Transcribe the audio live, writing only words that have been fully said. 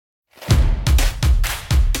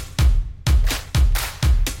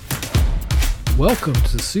Welcome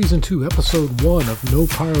to Season 2, Episode 1 of No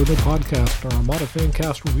Pyro, No Podcast, our Armada fan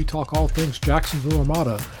cast where we talk all things Jacksonville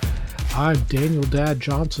Armada. I'm Daniel Dad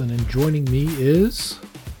Johnson, and joining me is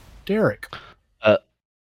Derek.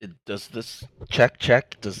 Does this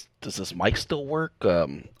check? Does this mic still work?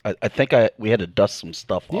 I think we had to dust some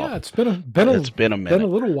stuff off. Yeah, it's been a minute. Been a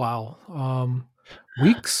little while.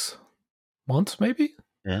 Weeks, months, maybe.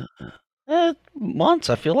 Yeah, months.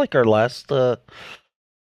 I feel like our last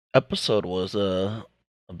episode was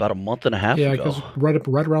about a month and a half ago. Yeah, because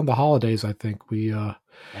right around the holidays, I think we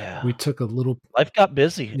took a little. Life got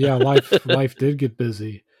busy. Yeah, life did get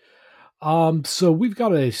busy. So we've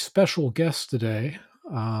got a special guest today.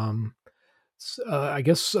 I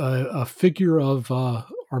guess a figure of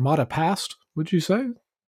Armada past, would you say?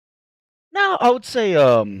 No, I would say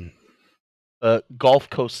Gulf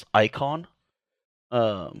Coast icon.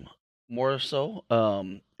 More so.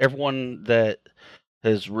 Everyone that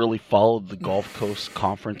has really followed the Gulf Coast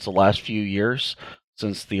Conference the last few years,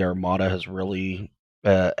 since the Armada has really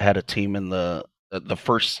had a team in the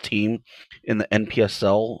first team in the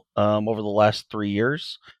NPSL over the last 3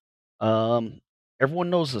 years. Everyone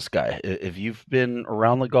knows this guy. If you've been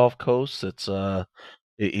around the Gulf Coast,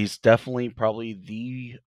 he's definitely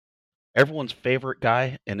probably everyone's favorite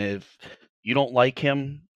guy. And if you don't like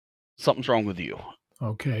him, something's wrong with you.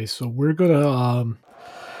 Okay, so we're gonna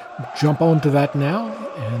jump onto that now,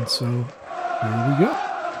 and so here we go.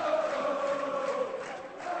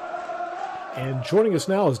 And joining us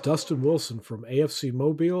now is Dustin Wilson from AFC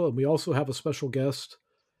Mobile, and we also have a special guest,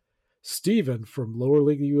 Steven from Lower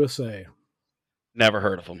League USA. Never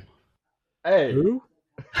heard of him. Hey. Who?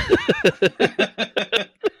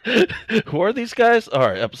 Who are these guys? All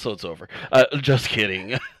right, episode's over. Just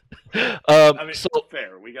kidding. So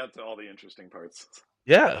fair. We got to all the interesting parts.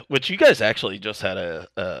 Yeah, which you guys actually just had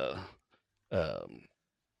Lower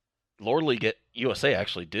League USA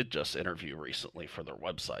actually did just interview recently for their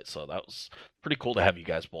website, so that was pretty cool to have you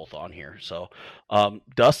guys both on here. So,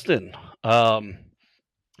 Dustin,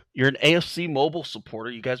 you're an AFC Mobile supporter.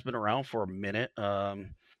 You guys been around for a minute.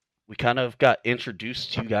 We kind of got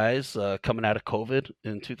introduced to you guys coming out of COVID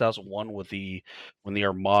in 2001 when the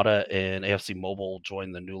Armada and AFC Mobile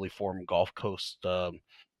joined the newly formed Gulf Coast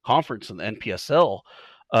Conference in the NPSL.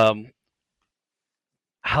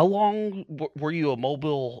 How long were you a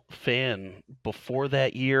Mobile fan before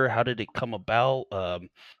that year? How did it come about?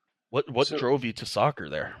 What drove you to soccer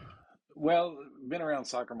there? Well, been around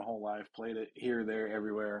soccer my whole life. Played it here, there,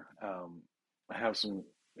 everywhere. I have some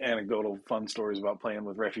anecdotal fun stories about playing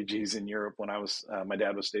with refugees in Europe when I was my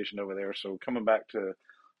dad was stationed over there. So coming back to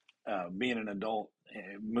being an adult,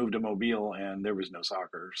 moved to Mobile, and there was no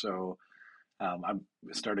soccer. So I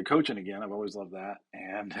started coaching again. I've always loved that.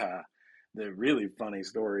 And the really funny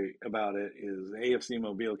story about it is AFC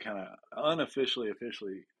Mobile kind of officially,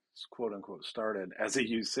 quote unquote, started as a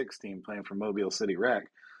U16 playing for Mobile City Rec.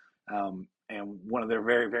 And one of their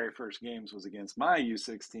very, very first games was against my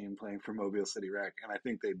U16 playing for Mobile City Rec. And I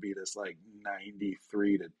think they beat us like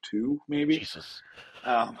 93-2, maybe. Jesus.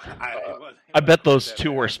 I bet those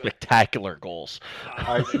two were spectacular goals.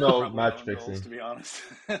 I smell match fixing, to be honest.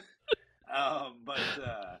 But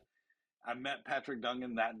I met Patrick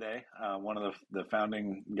Dungan that day, one of the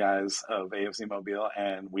founding guys of AFC Mobile,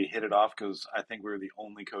 and we hit it off because I think we were the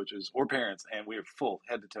only coaches or parents, and we were full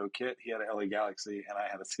head-to-toe kit. He had an LA Galaxy, and I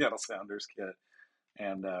had a Seattle Sounders kit,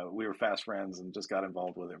 and we were fast friends and just got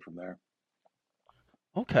involved with it from there.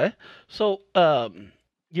 Okay, so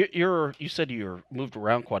you said you moved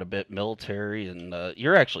around quite a bit, military, and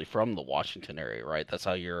you're actually from the Washington area, right? That's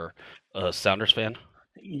how you're a Sounders fan?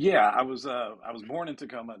 Yeah, I was born in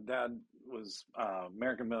Tacoma. Dad was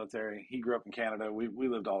American military. He grew up in Canada. We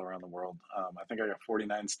lived all around the world. I think I got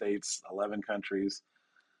 49 states, 11 countries.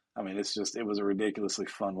 I mean, it was a ridiculously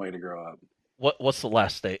fun way to grow up. What's the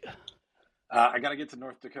last state? I got to get to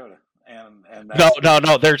North Dakota, and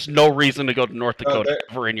no. There's no reason to go to North Dakota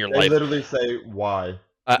ever in your life. They literally say why.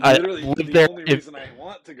 The only reason I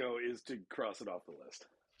want to go is to cross it off the list.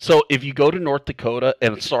 So if you go to North Dakota,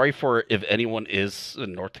 and sorry for if anyone is a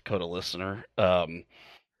North Dakota listener,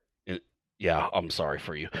 yeah, I'm sorry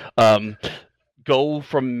for you. Go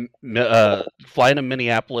from fly to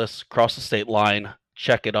Minneapolis, cross the state line,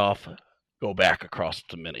 check it off, go back across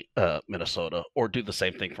to Minnesota, or do the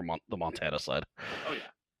same thing from the Montana side. Oh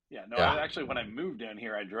yeah. No, yeah. Actually, when I moved down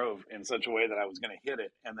here, I drove in such a way that I was going to hit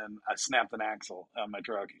it, and then I snapped an axle on my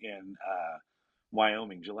truck in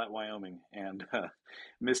Gillette, Wyoming, and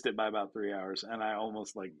missed it by about 3 hours. And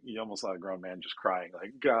you almost saw a grown man just crying,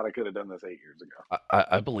 like, God, I could have done this 8 years ago.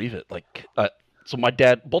 I believe it. So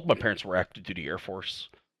both my parents were active duty Air Force.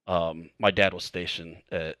 My dad was stationed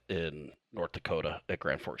in North Dakota at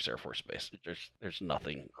Grand Forks Air Force Base. There's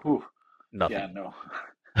nothing. Whew. Nothing. Yeah, no.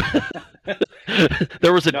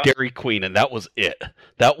 There was a No. Dairy Queen, and that was it.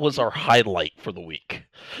 That was our highlight for the week.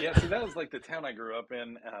 Yeah, see, that was like the town I grew up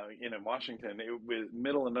in Washington. It was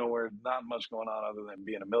middle of nowhere, not much going on other than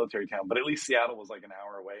being a military town. But at least Seattle was like an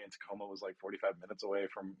hour away, and Tacoma was like 45 minutes away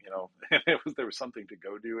from, there was something to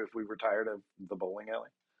go do if we were tired of the bowling alley.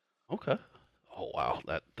 Okay. Oh wow,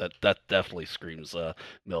 that definitely screams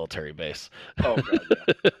military base. Oh god,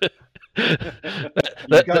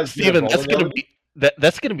 yeah. Steven,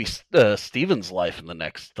 that's gonna be Steven's life in the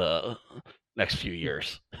next few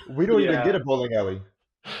years. We don't even Yeah. get a bowling alley.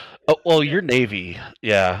 Oh well, you're Navy,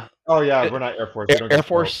 yeah. Oh yeah, we're not Air Force. We don't Air get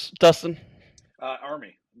Force, Dustin.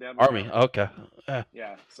 Army. Dad was Army. Okay.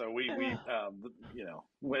 Yeah, so we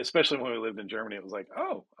especially when we lived in Germany, it was like,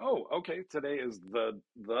 oh, okay, today is the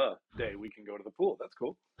day we can go to the pool. That's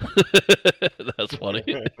cool. That's funny.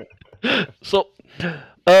 So,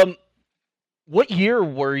 what year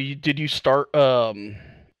did you start?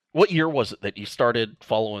 What year was it that you started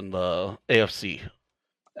following the AFC?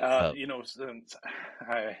 Since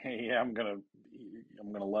I'm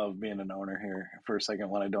gonna love being an owner here for a second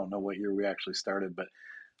when I don't know what year we actually started, but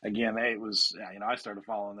again, it was I started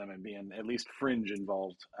following them and being at least fringe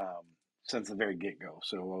involved since the very get go.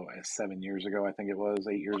 So 7 years ago, I think it was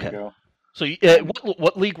 8 years ago. So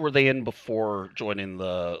what league were they in before joining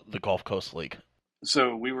the Gulf Coast League?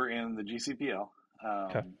 So we were in the GCPL,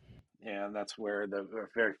 and that's where the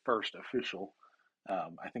very first official.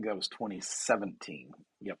 I think that was 2017.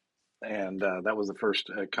 Yep, and that was the first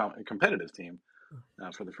competitive team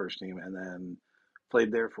for the first team, and then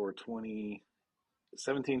played there for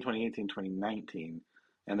 2017, 2018, 2019,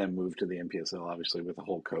 and then moved to the NPSL, obviously with the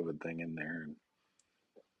whole COVID thing in there.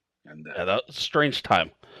 And that was a strange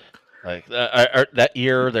time. Like that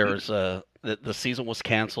year, there was the season was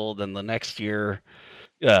canceled, and the next year,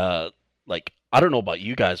 like I don't know about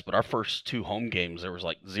you guys, but our first 2 home games there was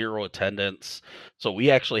like 0 attendance, so we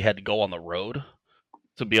actually had to go on the road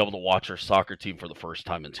to be able to watch our soccer team for the first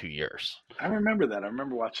time in 2 years. I remember that. I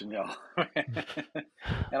remember watching y'all,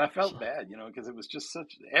 and I felt bad, because it was just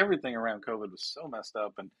everything around COVID was so messed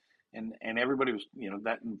up, and everybody was,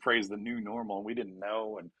 that phrase the new normal, and we didn't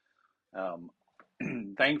know, and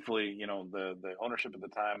thankfully, the ownership at the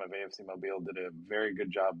time of AFC Mobile did a very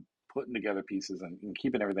good job putting together pieces and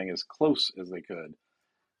keeping everything as close as they could,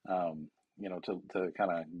 to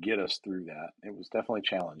kind of get us through that. It was definitely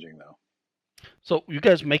challenging, though. So you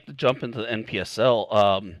guys make the jump into the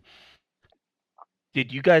NPSL.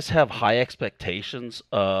 Did you guys have high expectations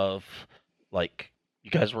of, like,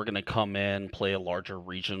 you guys were going to come in, play a larger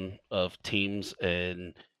region of teams,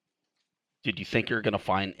 and did you think you were going to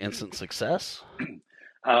find instant success?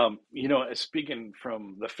 Speaking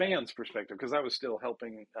from the fans' perspective, because I was still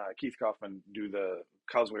helping Keith Kaufman do the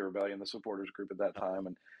Causeway Rebellion, the supporters group at that time,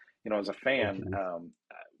 and as a fan,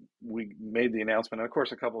 we made the announcement, and of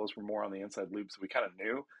course, a couple of us were more on the inside loop, so we kind of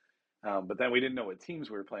knew, but then we didn't know what teams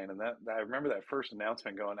we were playing, and that I remember that first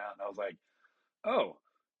announcement going out, and I was like, oh,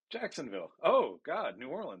 Jacksonville, oh God, New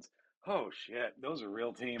Orleans, oh shit, those are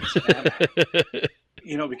real teams. And,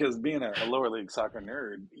 because being a lower league soccer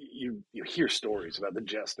nerd, you hear stories about the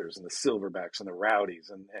Jesters and the Silverbacks and the Rowdies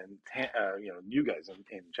and you guys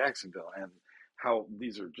in Jacksonville, and how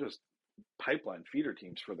these are just pipeline feeder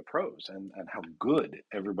teams for the pros, and how good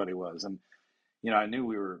everybody was. And I knew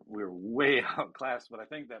we were way outclassed, but I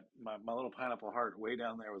think that my little pineapple heart way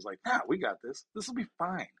down there was like, we got this. This will be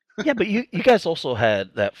fine. Yeah, but you guys also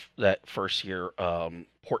had that first year,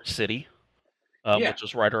 Port City. Which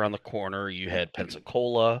was right around the corner. You had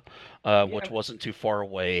Pensacola, which wasn't too far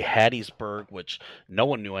away. Hattiesburg, which no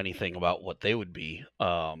one knew anything about what they would be,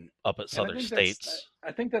 up at Southern States.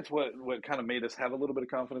 I think that's what kind of made us have a little bit of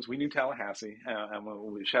confidence. We knew Tallahassee, and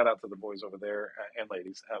we shout out to the boys over there and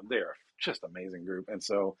ladies. They're just amazing group, and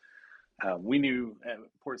so we knew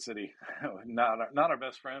Port City, not our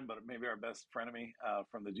best friend, but maybe our best frenemy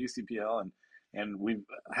from the GCPL, and we've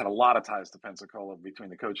had a lot of ties to Pensacola between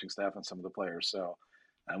the coaching staff and some of the players. So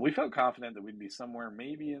we felt confident that we'd be somewhere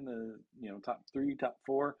maybe in the top 3, top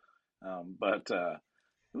 4. But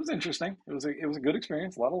it was interesting. It was a good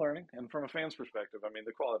experience, a lot of learning, and from a fan's perspective, I mean,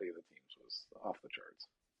 the quality of the teams was off the charts.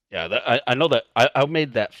 Yeah, I know that I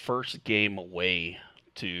made that first game away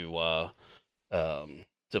to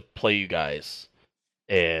play you guys,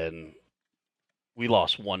 and we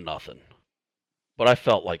lost 1-0. But I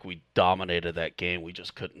felt like we dominated that game. We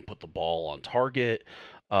just couldn't put the ball on target.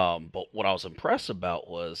 But what I was impressed about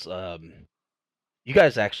was you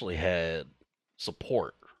guys actually had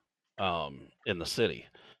support in the city.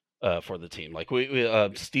 for the team. Like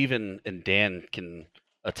Steven and Dan can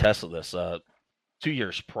attest to this. 2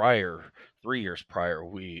 years prior, 3 years prior,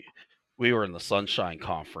 we were in the Sunshine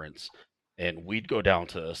Conference, and we'd go down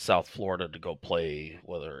to South Florida to go play,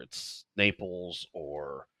 whether it's Naples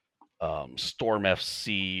or Storm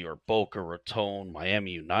FC or Boca Raton,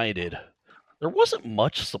 Miami United. There wasn't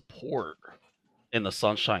much support in the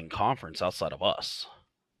Sunshine Conference outside of us.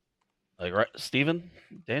 Like, right, Steven,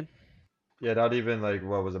 Dan? Yeah, not even like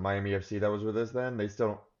what was it, Miami FC that was with us then? They still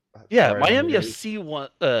don't. Yeah, Sorry, I don't Miami mean to- FC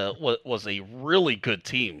was a really good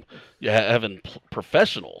team. Yeah, having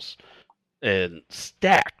professionals and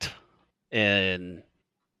stacked, and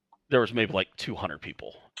there was maybe like 200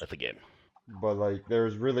 people at the game. But like there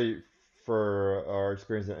was really, for our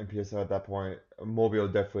experience at NPSL at that point, Mobile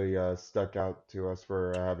definitely stuck out to us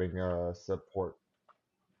for having support.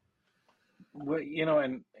 Well,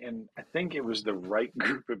 and I think it was the right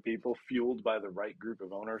group of people fueled by the right group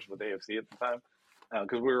of owners with AFC at the time,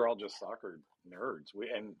 because we were all just soccer nerds.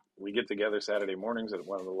 We get together Saturday mornings at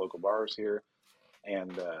one of the local bars here,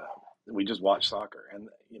 and we just watch soccer. And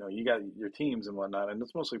you got your teams and whatnot, and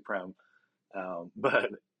it's mostly Prem. But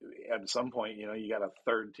at some point, you got a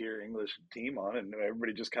third tier English team on, and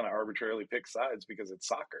everybody just kind of arbitrarily picks sides because it's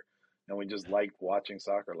soccer, and we just like watching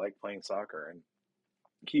soccer, like playing soccer. And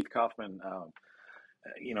Keith Kaufman,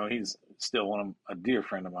 he's still a dear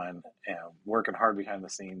friend of mine, working hard behind the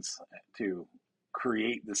scenes to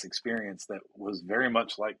create this experience that was very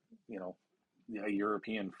much like, a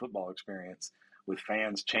European football experience with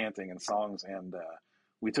fans chanting and songs. And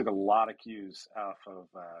we took a lot of cues off of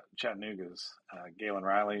Chattanooga's Galen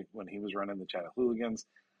Riley when he was running the Chatahooligans.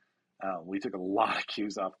 We took a lot of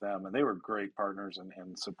cues off them, and they were great partners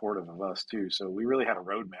and supportive of us too. So we really had a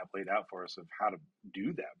roadmap laid out for us of how to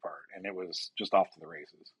do that part, and it was just off to the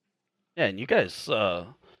races. Yeah, and you guys,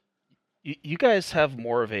 you guys have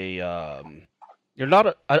more of a. You're not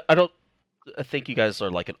a. I don't. I think you guys are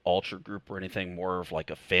like an ultra group or anything, more of like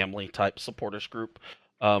a family type supporters group.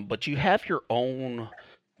 But you have your own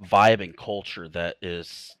vibe and culture that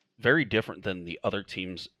is very different than the other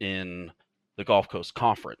teams in the Gulf Coast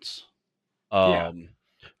Conference. Yeah.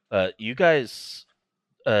 You guys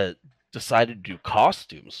decided to do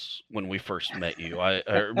costumes when we first met you. I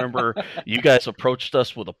remember you guys approached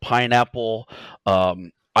us with a pineapple.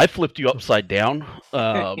 I flipped you upside down.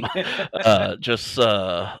 I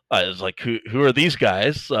was like, who are these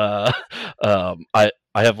guys? I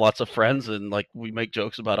have lots of friends, and like we make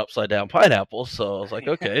jokes about upside down pineapples. So I was like,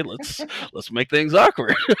 okay, let's make things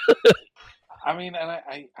awkward. I mean, and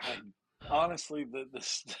I honestly,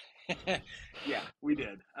 yeah, we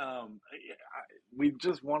did. We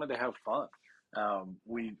just wanted to have fun.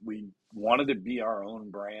 We wanted to be our own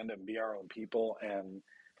brand and be our own people. And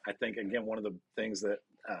I think, again, one of the things that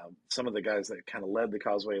some of the guys that kind of led the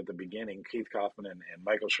Causeway at the beginning, Keith Kaufman and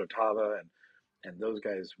Michael Shotava and those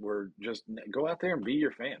guys, were just go out there and be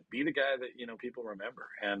your fan, be the guy that people remember.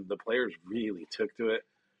 And the players really took to it.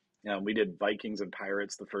 We did Vikings and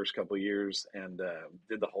Pirates the first couple of years, and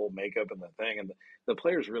did the whole makeup and the thing, and the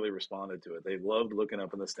players really responded to it. They loved looking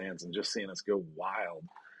up in the stands and just seeing us go wild.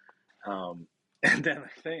 And then I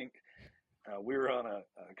think we were on a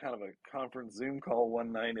kind of a conference Zoom call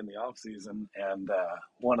one night in the off season, and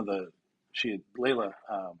Layla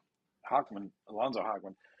Alonzo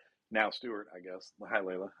Hockman, now Stewart, I guess. Hi,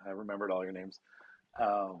 Layla. I remembered all your names.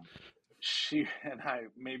 She and I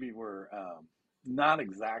maybe were not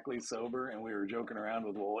exactly sober, and we were joking around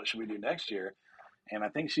with, well, what should we do next year? And I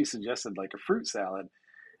think she suggested like a fruit salad,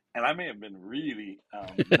 and I may have been really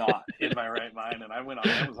not in my right mind, and I went on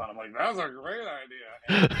Amazon. I'm like, that's a great idea.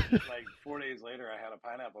 And like 4 days later, I had a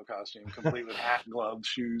pineapple costume, complete with hat, gloves,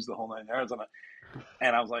 shoes, the whole 9 yards on it.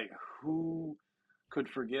 And I was like, who could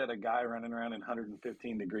forget a guy running around in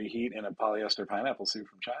 115-degree heat in a polyester pineapple suit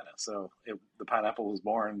from China? So the pineapple was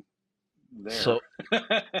born there. So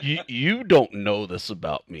you don't know this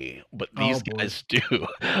about me, but these guys do.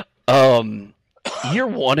 Year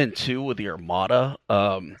 1 and 2 with the Armada,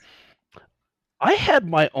 I had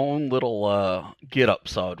my own little get up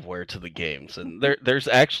so I'd wear to the games, and there's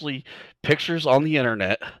actually pictures on the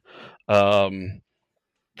internet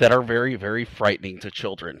that are very, very frightening to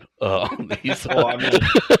children. Well, I mean,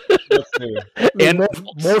 let's see. And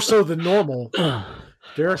more so than normal.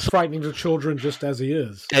 Derek's frightening to children just as he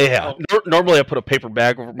is. Yeah. Normally I put a paper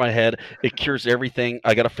bag over my head. It cures everything.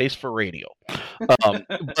 I got a face for radio.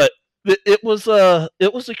 But it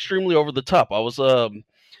was extremely over the top. I was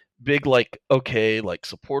big like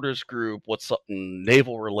supporters group, what's something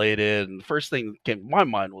naval related, and the first thing that came to my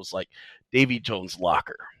mind was like Davy Jones'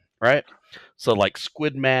 locker, right? So like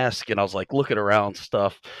squid mask, and I was like looking around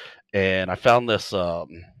stuff, and I found this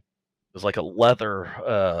was like a leather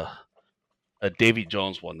a Davy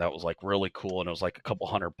Jones one that was like really cool, and it was like a couple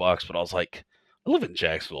 $100. But I was like, I live in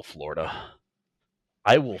Jacksonville, Florida.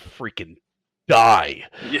 I will freaking die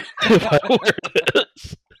Yeah. if I wear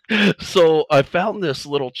this. So I found this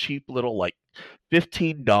little cheap little like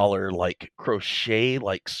 $15 like crochet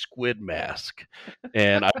like squid mask,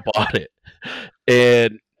 and I bought it,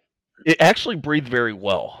 and it actually breathed very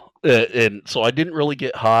well, and so I didn't really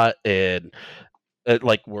get hot, and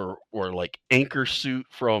like we're like anchor suit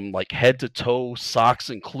from like head to toe, socks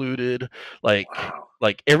included, like Wow.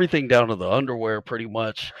 like everything down to the underwear pretty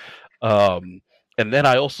much. Um, and then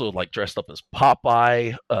I also like dressed up as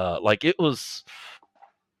Popeye. Like it was,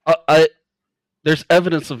 I there's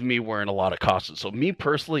evidence of me wearing a lot of costumes. So me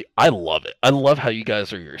personally, I love it. I love how you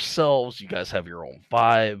guys are yourselves. You guys have your own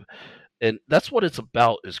vibe, and that's what it's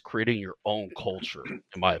about, is creating your own culture, in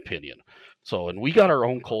my opinion. So, and we got our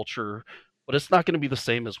own culture, but it's not going to be the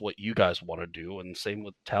same as what you guys want to do, and same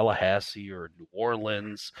with Tallahassee or New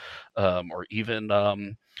Orleans, or even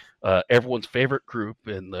everyone's favorite group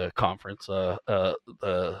in the conference, the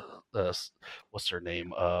what's their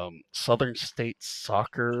name, Southern State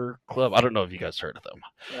Soccer Club. I don't know if you guys heard of them.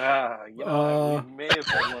 We may have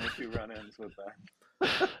had one or two run-ins with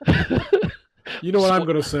that. You know what I'm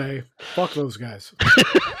going to say? Fuck those guys.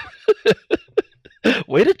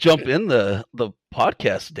 Way to jump in the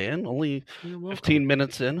podcast, Dan. Only 15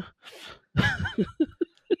 minutes in.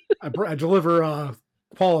 I deliver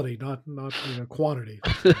quality, not quantity.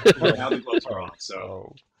 Now the gloves are off.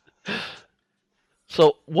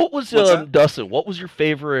 So what was Dustin? What was your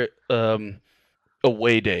favorite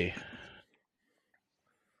away day?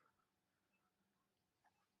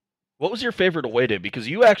 What was your favorite away day? Because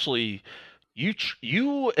you actually,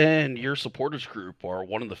 you and your supporters group are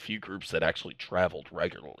one of the few groups that actually traveled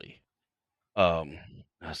regularly,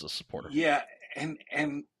 as a supporter. Yeah, and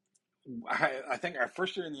I think our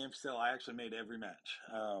first year in the MCL, I actually made every match.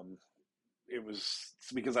 It was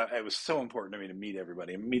because it was so important to me to meet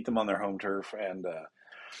everybody and meet them on their home turf. And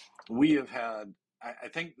we have had, I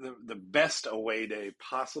think the best away day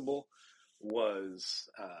possible was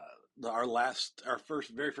our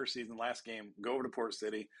very first season, last game, go over to Port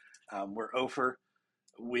City. We're over.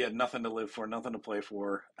 We had nothing to live for, nothing to play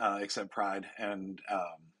for, except pride. And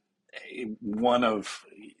one of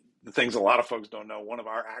the things a lot of folks don't know, one of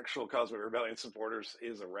our actual Cosmic Rebellion supporters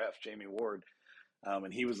is a ref, Jamie Ward.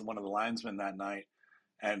 And he was one of the linesmen that night.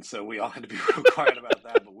 And so we all had to be real quiet about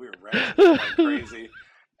that, but we were wrestling like crazy.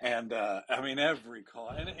 And I mean, every call,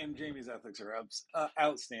 and Jamie's ethics are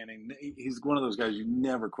outstanding. He's one of those guys you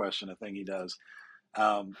never question a thing he does.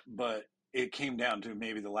 But it came down to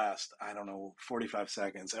maybe the last, 45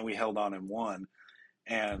 seconds, and we held on and won.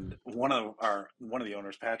 And one of the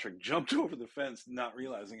owners, Patrick, jumped over the fence, not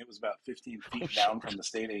realizing it was about 15 feet down from the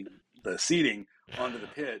seating onto the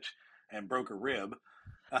pitch, and broke a rib.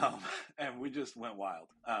 And we just went wild.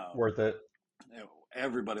 Worth it.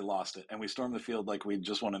 Everybody lost it, and we stormed the field like we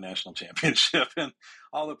just won a national championship. And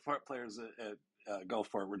all the players at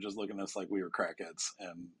Gulfport were just looking at us like we were crackheads,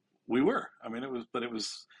 and we were. I mean, it was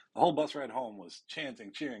the whole bus ride home was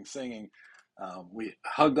chanting, cheering, singing. We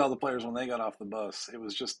hugged all the players when they got off the bus. It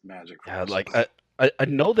was just magic. Yeah, like I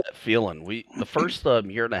know that feeling. The first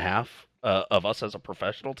year and a half of us as a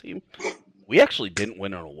professional team, we actually didn't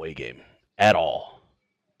win an away game at all.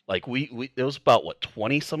 Like it was about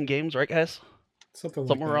 20 some games, right, guys?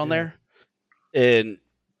 Somewhere around there. And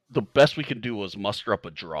the best we could do was muster up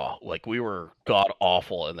a draw. Like, we were god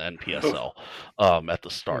awful in the NPSL at the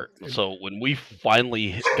start. So when we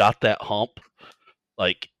finally got that hump,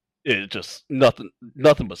 like, it just nothing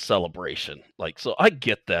but celebration. Like, so I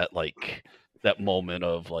get that, like, that moment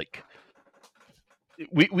of like,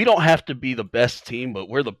 we don't have to be the best team, but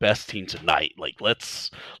we're the best team tonight. Like,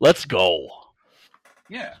 let's go.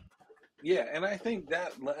 Yeah, and I think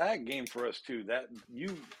that game for us too.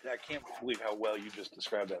 I can't believe how well you just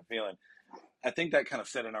described that feeling. I think that kind of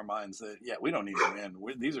set in our minds that we don't need to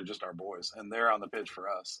win. These are just our boys, and they're on the pitch for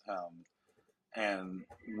us. And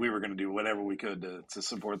we were going to do whatever we could to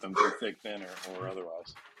support them through thick, thin, or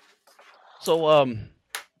otherwise. So,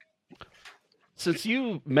 since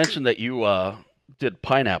you mentioned that you did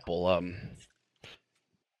Pineapple,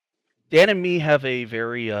 Dan and me have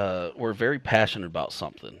we're very passionate about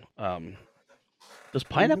something. Does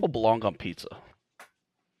pineapple belong on pizza?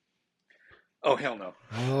 Oh, hell no.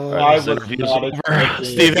 I was not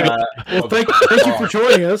expecting that. Well, thank you for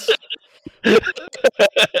joining us.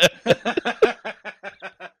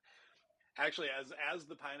 Actually, as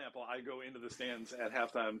the Pineapple, I go into the stands at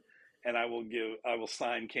halftime and I will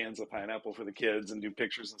sign cans of pineapple for the kids and do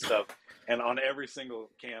pictures and stuff. And on every single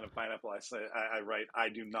can of pineapple, I write, "I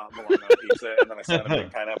do not belong on pizza," and then I sign a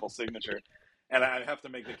big pineapple signature. And I have to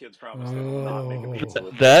make the kids promise they will not make a pizza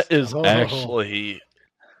with That this. is actually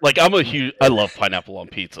like I love pineapple on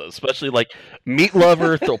pizza, especially like meat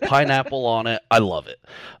lover. Throw pineapple on it. I love it.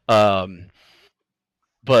 But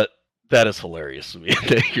that is hilarious to me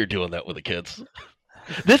that you're doing that with the kids.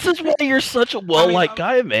 This is why you're such a well-liked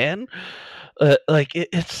guy, man.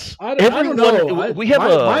 It's I don't know. We have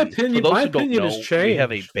my for opinion. those My who don't opinion know, has changed. we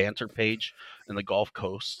have a banter page in the Gulf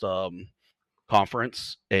Coast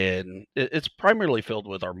conference, and it's primarily filled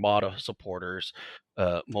with Armada supporters,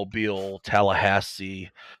 Mobile, Tallahassee,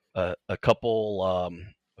 a couple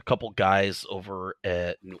guys over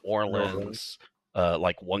at New Orleans,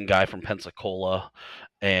 like one guy from Pensacola,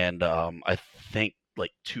 and I think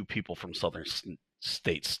like two people from Southern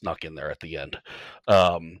States snuck in there at the end.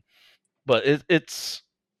 But it's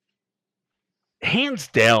hands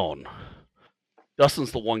down,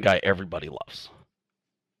 Dustin's the one guy everybody loves.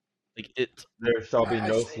 Like there shall be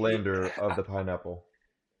no slander of the pineapple.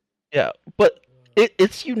 Yeah, but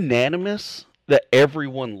it's unanimous that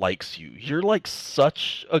everyone likes you. You're like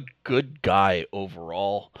such a good guy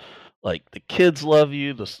overall. Like the kids love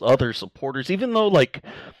you, the other supporters, even though like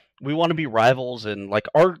we want to be rivals, and like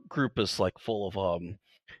our group is like full of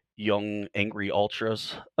young angry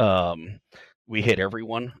ultras. We hate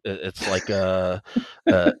everyone. It's like a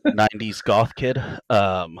 90s goth kid.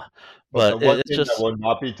 But the one it's thing just that will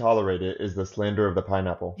not be tolerated is the slander of the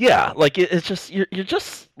pineapple. yeah, like it's just you're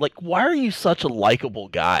just like, why are you such a likable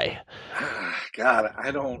guy? God,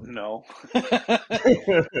 I don't know. I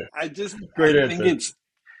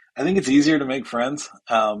think it's easier to make friends,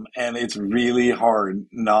 and it's really hard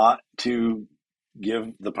not to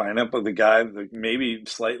give the pineapple, the guy, the maybe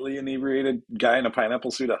slightly inebriated guy in a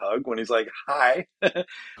pineapple suit, a hug when he's like, "Hi." I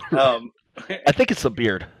think it's the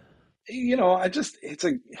beard.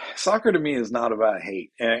 Soccer to me is not about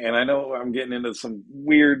hate, and I know I'm getting into some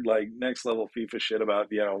weird like next level FIFA shit about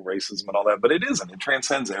racism and all that, but it isn't. It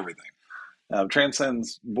transcends everything.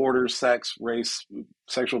 Transcends borders, sex, race,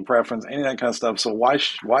 sexual preference, any of that kind of stuff. So why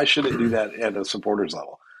should it do that at a supporters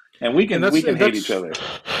level? And we can hate each other.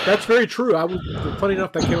 That's very true. Funny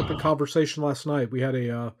enough, that came up in conversation last night. We had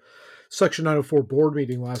a Section 904 board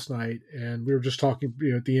meeting last night, and we were just talking.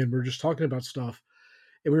 At the end, we were just talking about stuff,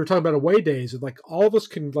 and we were talking about away days, and like all of us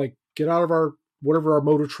can like get out of our whatever our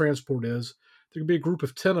mode of transport is. There can be a group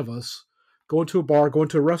of 10 of us go into a bar, go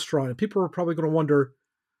into a restaurant, and people are probably going to wonder,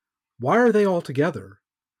 why are they all together?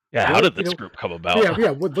 Yeah, how did this group come about? Yeah.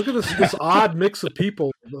 Look at this odd mix of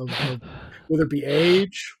people, of whether it be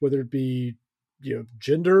age, whether it be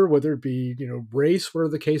gender, whether it be race, whatever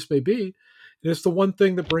the case may be. And it's the one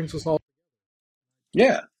thing that brings us all.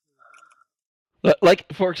 Yeah.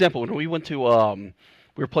 Like for example, when we went to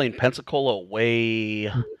we were playing Pensacola away.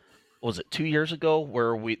 What was it, 2 years ago,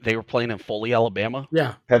 where they were playing in Foley, Alabama?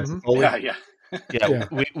 Yeah. Pensacola. Yeah.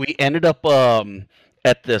 We ended up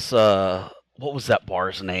at this what was that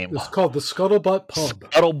bar's name? It's called the Scuttlebutt Pub.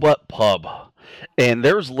 Scuttlebutt Pub. And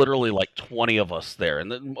there's literally like 20 of us there.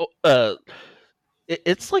 And then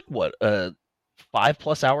it's like what,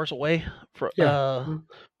 5+ hours away from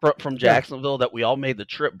Jacksonville that we all made the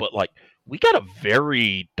trip, but like we got a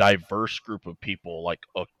very diverse group of people, like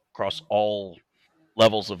across all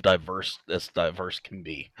levels of diverse can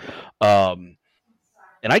be. And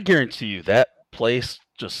I guarantee you that place,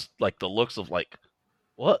 just like the looks of like,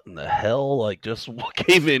 what in the hell? Like, just what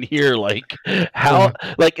came in here? Like, how?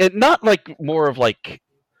 Like, and not like more of like,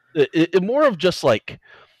 more of just like,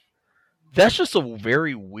 that's just a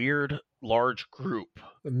very weird large group.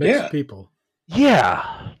 A mix of people.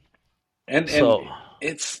 Yeah. And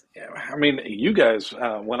it's, I mean, you guys,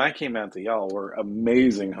 when I came out to y'all, were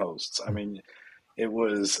amazing hosts. I mean, it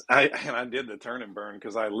was, I did the turn and burn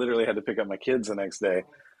because I literally had to pick up my kids the next day.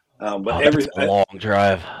 But that's a long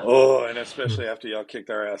drive. Oh, and especially after y'all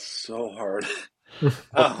kicked our ass so hard.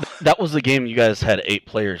 That was the game you guys had 8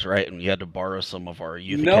 players, right? And you had to borrow some of our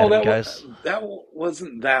youth academy guys. That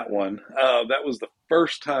wasn't that one. That was the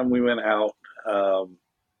first time we went out.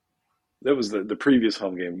 That was the previous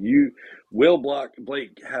home game.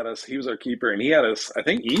 Blake had us. He was our keeper, and he had us, I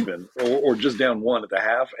think, even or just down 1 at the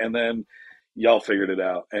half, and then y'all figured it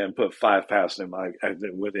out and put 5 past him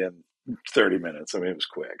within 30 minutes. I mean, it was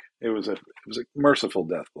quick. It was a merciful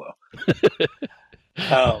death blow.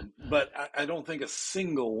 But I don't think a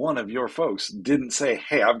single one of your folks didn't say,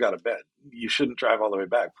 "Hey, I've got a bed. You shouldn't drive all the way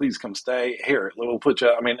back. Please come stay here. We'll put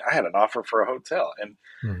you." I mean, I had an offer for a hotel,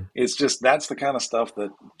 and it's just, that's the kind of stuff that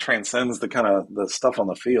transcends the kind of the stuff on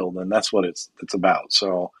the field, and that's what it's about.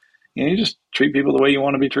 So You just treat people the way you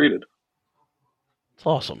want to be treated. It's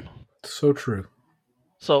awesome. So true.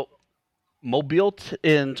 So, Mobile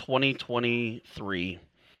in 2023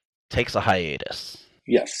 takes a hiatus.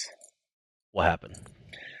 Yes. What happened?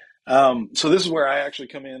 So this is where I actually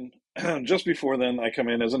come in. Just before then, I come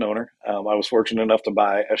in as an owner. I was fortunate enough to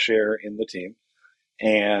buy a share in the team.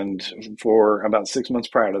 And for about 6 months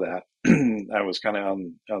prior to that, I was kind of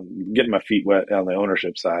on getting my feet wet on the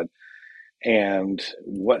ownership side. And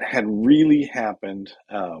what had really happened,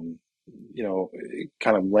 kind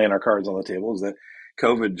of laying our cards on the table, is that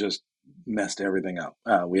COVID just messed everything up.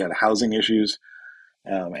 We had housing issues,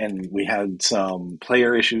 and we had some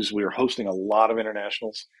player issues. We were hosting a lot of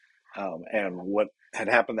internationals. And what had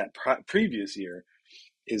happened that previous year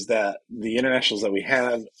is that the internationals that we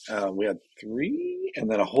had 3, and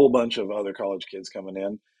then a whole bunch of other college kids coming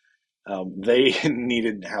in. They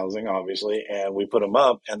needed housing, obviously, and we put them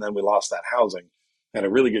up, and then we lost that housing. Had a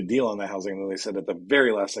really good deal on that housing, and then they said at the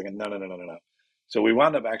very last second, no, no, no, no, no, no. So we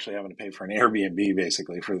wound up actually having to pay for an Airbnb,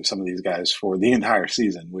 basically, for some of these guys for the entire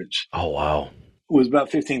season, which Oh, wow. was about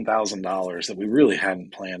 $15,000 that we really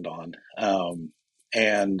hadn't planned on.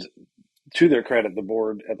 And to their credit, the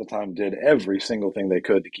board at the time did every single thing they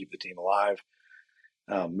could to keep the team alive.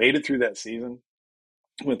 Made it through that season.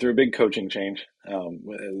 Went through a big coaching change.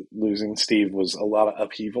 Losing Steve was a lot of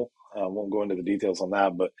upheaval. Won't go into the details on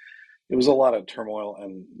that, but it was a lot of turmoil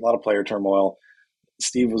and a lot of player turmoil.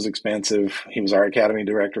 Steve was expensive. He was our academy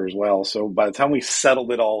director as well. So by the time we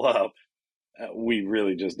settled it all up, we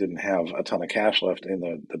really just didn't have a ton of cash left in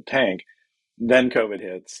the tank. Then COVID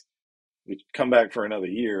hits. We come back for another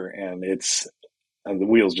year, and the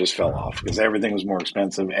wheels just fell off because everything was more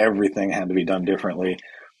expensive. Everything had to be done differently.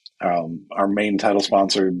 Our main title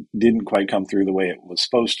sponsor didn't quite come through the way it was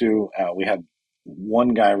supposed to. We had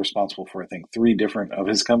one guy responsible for, I think, 3 different of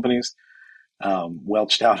his companies,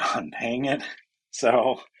 welched out on paying it.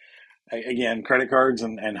 So, again, credit cards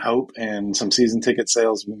and hope and some season ticket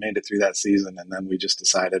sales, we made it through that season. And then we just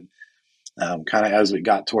decided, kind of as we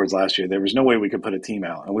got towards last year, there was no way we could put a team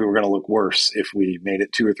out. And we were going to look worse if we made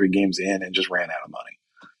it 2 or 3 games in and just ran out of money.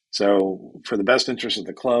 So, for the best interest of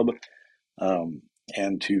the club,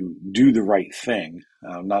 and to do the right thing,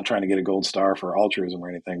 not trying to get a gold star for altruism or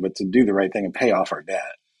anything, but to do the right thing and pay off our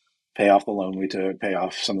debt, pay off the loan we took, pay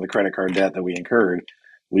off some of the credit card debt that we incurred.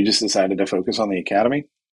 We just decided to focus on the academy,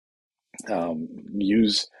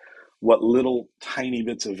 use what little tiny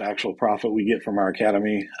bits of actual profit we get from our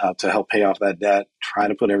academy to help pay off that debt, try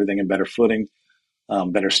to put everything in better footing,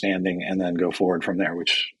 better standing, and then go forward from there,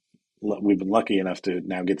 which we've been lucky enough to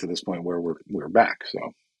now get to this point where we're back.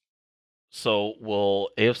 So, will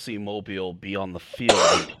AFC Mobile be on the field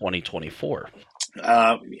in 2024?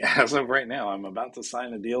 As of right now, I'm about to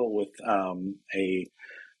sign a deal with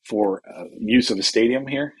for use of a stadium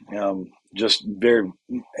here.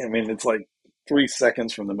 It's like 3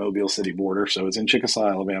 seconds from the Mobile City border, so it's in Chickasaw,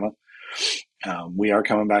 Alabama. We are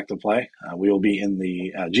coming back to play. We will be in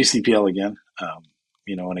the GCPL again.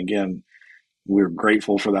 And again, we're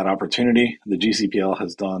grateful for that opportunity. The GCPL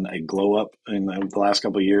has done a glow up in the last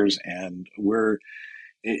couple of years, and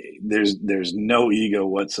there's no ego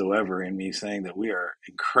whatsoever in me saying that we are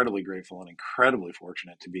incredibly grateful and incredibly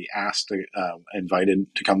fortunate to be invited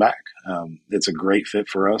to come back. It's a great fit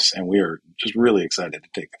for us, and we are just really excited to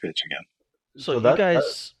take the pitch again. So you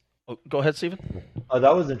guys, go ahead, Steven.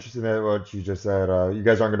 That was interesting what you just said. You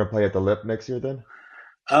guys aren't going to play at the Lip next year then?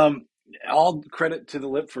 All credit to the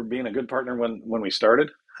Lip for being a good partner when we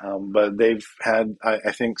started. But they've had,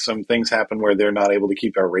 I think, some things happen where they're not able to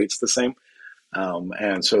keep our rates the same.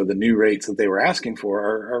 And so the new rates that they were asking for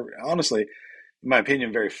are honestly, in my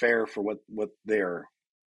opinion, very fair for what they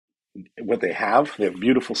have. They have a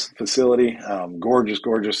beautiful facility,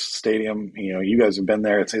 gorgeous stadium. You guys have been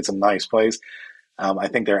there. It's a nice place. I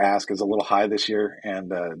think their ask is a little high this year,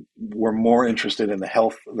 and we're more interested in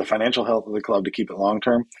the financial health of the club to keep it long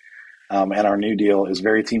term. And our new deal is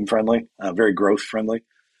very team friendly, very growth friendly,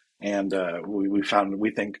 and we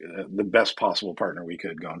think the best possible partner we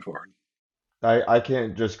could going forward. I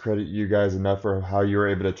can't just credit you guys enough for how you were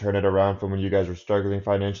able to turn it around from when you guys were struggling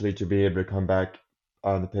financially to be able to come back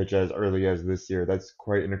on the pitch as early as this year. That's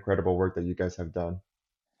quite an incredible work that you guys have done.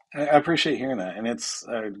 I appreciate hearing that, and it's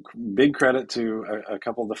a big credit to a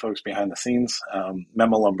couple of the folks behind the scenes.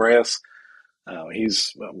 Memo Lombreas,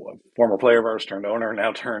 he's a former player of ours, turned owner,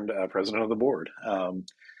 now turned president of the board.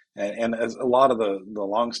 And as a lot of the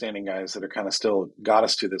longstanding guys that are kind of still got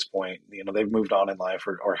us to this point, they've moved on in life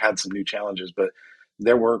or had some new challenges, but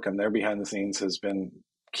their work and their behind the scenes has been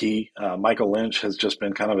key. Michael Lynch has just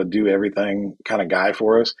been kind of a do everything kind of guy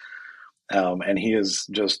for us. And he is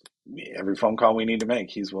just every phone call we need to make,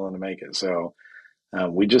 he's willing to make it. So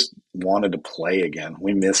we just wanted to play again.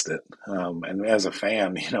 We missed it. And as a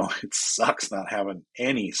fan, it sucks not having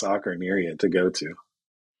any soccer near you to go to.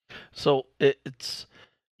 So it's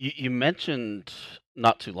you mentioned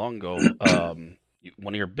not too long ago,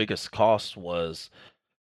 one of your biggest costs was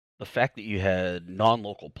the fact that you had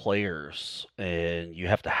non-local players and you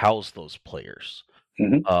have to house those players.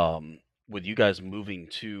 Mm-hmm. With you guys moving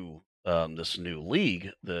to this new league,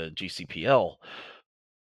 the GCPL,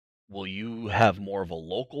 will you have more of a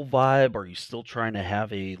local vibe? Are you still trying to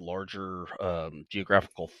have a larger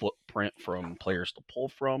geographical footprint from players to pull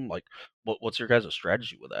from? Like, what's your guys'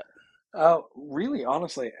 strategy with that? Really,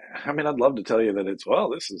 honestly, I mean, I'd love to tell you that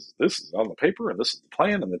this is on the paper and this is the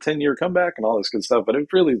plan and the 10-year comeback and all this good stuff, but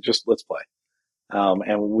it's really just let's play.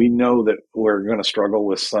 And we know that we're going to struggle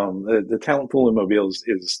with the talent pool in Mobile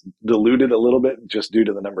is diluted a little bit just due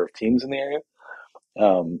to the number of teams in the area.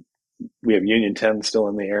 Um, we have Union 10 still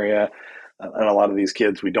in the area, and a lot of these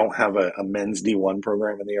kids, we don't have a men's D1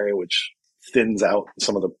 program in the area, which thins out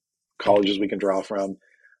some of the colleges we can draw from.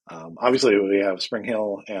 Obviously, we have Spring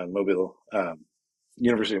Hill and Mobile,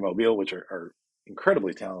 University of Mobile, which are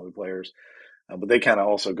incredibly talented players, but they kind of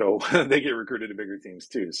also they get recruited to bigger teams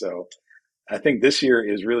too. So I think this year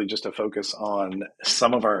is really just a focus on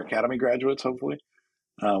some of our academy graduates, hopefully,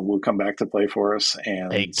 will come back to play for us. Hey,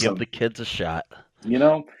 And give the kids a shot. you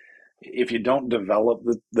know, if you don't develop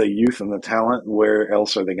the youth and the talent, where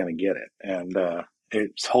else are they going to get it? And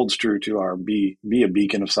it holds true to our be a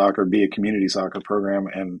beacon of soccer, be a community soccer program,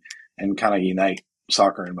 and kind of unite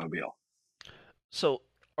soccer in Mobile. So,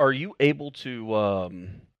 are you able to?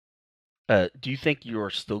 Do you think you're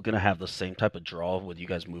still going to have the same type of draw with you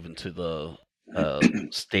guys moving to the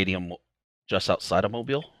stadium just outside of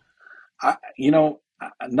Mobile?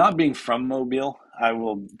 Not being from Mobile, I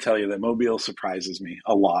will tell you that Mobile surprises me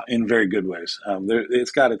a lot in very good ways.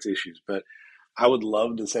 It's got its issues, but I would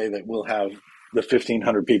love to say that we'll have the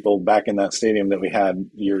 1,500 people back in that stadium that we had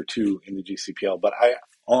year two in the GCPL, but I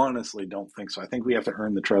honestly don't think so. I think we have to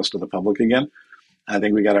earn the trust of the public again. I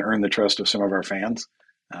think we got to earn the trust of some of our fans.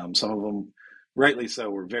 Some of them, rightly so,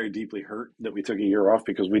 were very deeply hurt that we took a year off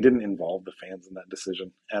because we didn't involve the fans in that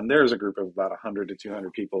decision. And there's a group of about 100 to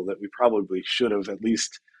 200 people that we probably should have at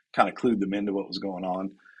least kind of clued them into what was going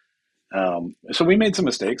on. So we made some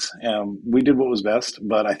mistakes. We did what was best,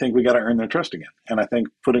 but I think we got to earn their trust again. And I think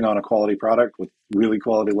putting on a quality product with really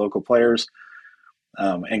quality local players,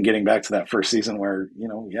 and getting back to that first season where,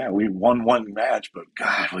 we won one match, but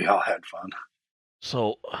God, we all had fun.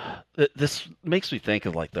 So, this makes me think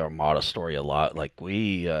of like the Armada story a lot. Like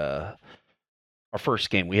our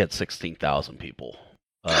first game, we had 16,000 people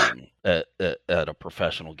at a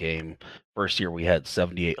professional game. First year, we had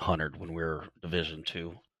 7,800 when we were Division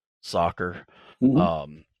II soccer.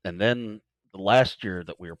 Mm-hmm. And then the last year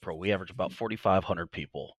that we were pro, we averaged about 4,500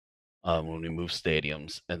 people when we moved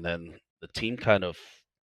stadiums. And then the team kind of,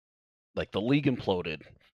 like the league imploded.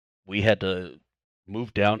 We had to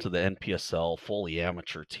move down to the NPSL fully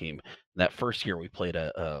amateur team. And that first year, we played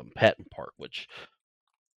at Patton Park, which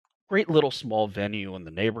great little small venue in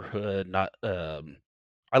the neighborhood. Not,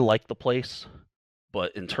 I like the place,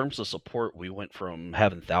 but in terms of support, we went from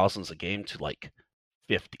having thousands a game to like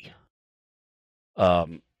 50.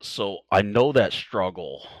 So I know that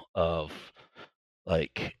struggle of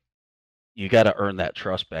like you got to earn that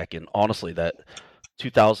trust back. And honestly, that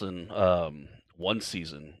 2001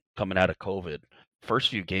 season coming out of COVID, first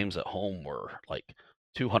few games at home were like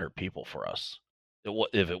 200 people for us.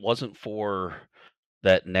 If it wasn't for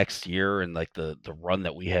that next year and like the run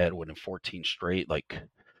that we had winning 14 straight, like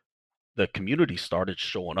the community started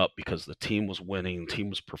showing up because the team was winning, the team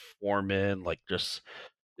was performing, like just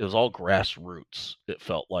it was all grassroots. It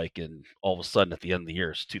felt like, and all of a sudden at the end of the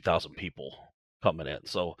year, it's 2,000 people coming in.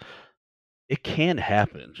 So it can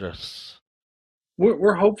happen.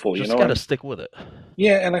 We're hopeful, Just got to stick with it.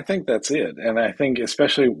 Yeah, and I think that's it. And I think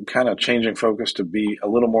especially kind of changing focus to be a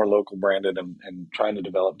little more local branded and trying to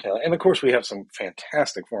develop talent. And of course, we have some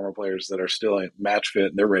fantastic former players that are still match fit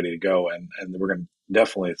and they're ready to go. And we're going to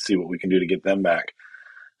definitely see what we can do to get them back.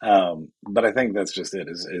 But I think that's just it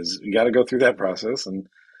is you got to go through that process, and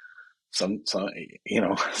some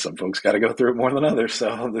some folks got to go through it more than others.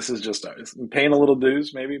 So this is just paying a little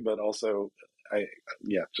dues maybe, but also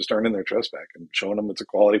just earning their trust back and showing them it's a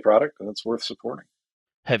quality product and it's worth supporting.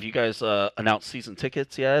 Have you guys announced season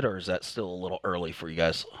tickets yet, or is that still a little early for you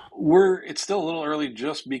guys? It's still a little early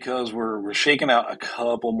just because we're shaking out a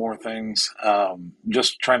couple more things.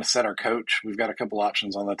 Just trying to set our coach. We've got a couple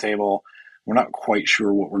options on the table. We're not quite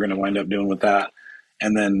sure what we're going to wind up doing with that.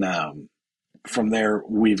 And then from there,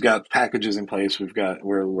 we've got packages in place.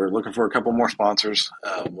 We're looking for a couple more sponsors.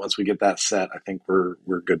 Once we get that set, I think we're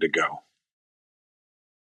good to go.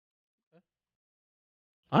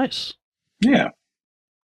 Nice. Yeah.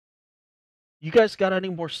 You guys got any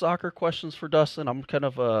more soccer questions for Dustin? I'm kind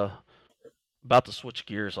of about to switch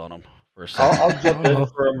gears on him for a second. I'll jump in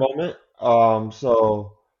for a moment.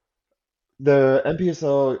 So the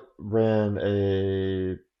NPSL ran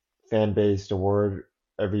a fan-based award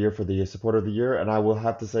every year for the supporter of the year, and I will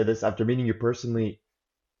have to say this after meeting you personally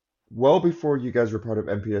well before you guys were part of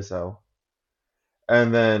NPSL,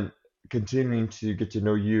 and then continuing to get to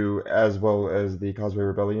know you as well as the Causeway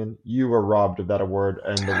Rebellion, you were robbed of that award,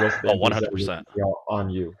 and the rest of Oh, the NPSL was 100%. on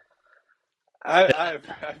you. I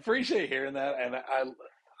appreciate hearing that, and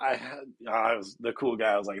I was the cool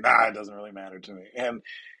guy. I was like, nah, it doesn't really matter to me. And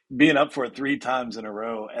being up for it 3 times in a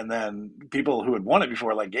row, and then people who had won it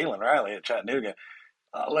before, like Galen Riley at Chattanooga,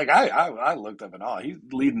 I looked up in awe. He's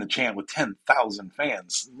leading the chant with 10,000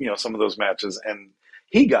 fans. Some of those matches, and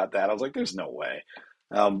he got that. I was like, there's no way.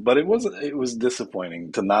 But it was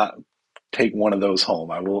disappointing to not take one of those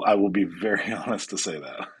home. I will be very honest to say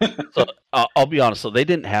that. So I'll be honest. So they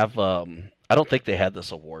didn't have. I don't think they had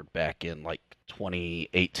this award back in like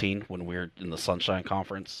 2018 when we were in the Sunshine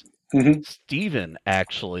Conference. Mhm. Steven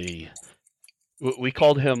actually, we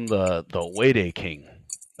called him the away day king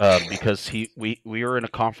because we were in a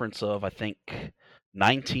conference of I think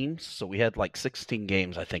 9 teams, so we had like 16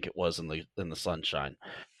 games I think it was in the Sunshine.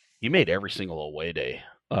 He made every single away day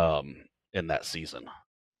in that season.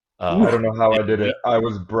 I don't know how I And did it. I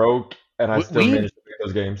was broke, and I still we managed to pick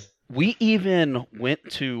those games. we even went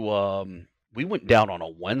to we went down on a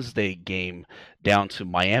Wednesday game down to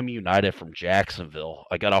Miami United from Jacksonville.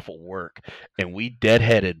 I got off of work and we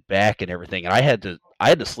deadheaded back and everything. And I had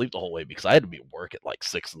to sleep the whole way because I had to be at work at like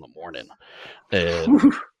 6 in the morning.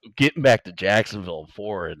 And getting back to Jacksonville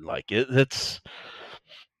before and like it's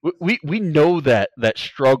we know that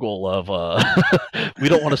struggle of we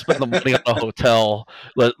don't want to spend the money on a hotel.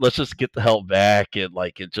 Let's just get the hell back and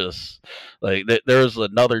like it just like there was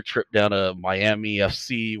another trip down to Miami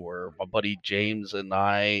FC where my buddy James and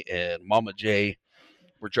I and Mama J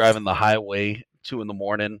were driving the highway 2 in the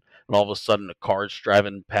morning and all of a sudden a car's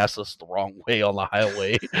driving past us the wrong way on the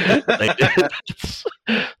highway. Like, it's,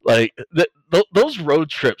 like those road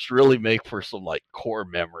trips really make for some like core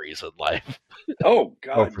memories in life. Oh Oh,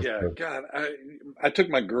 God, for yeah, sure. God. I took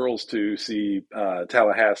my girls to see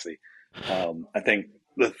Tallahassee. I think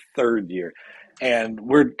the third year, and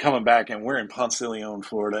we're coming back, and we're in Ponce de Leon,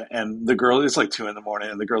 Florida. And the girl, it's like 2 in the morning,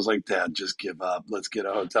 and the girl's like, "Dad, just give up. Let's get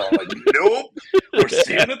a hotel." I'm like, "Nope, we're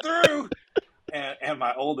seeing it through." And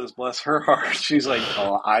my oldest, bless her heart, she's like,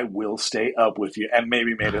 "Oh, I will stay up with you," and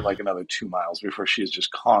maybe made it like another 2 miles before she's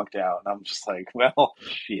just conked out. And I'm just like, "Well,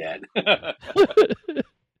 shit."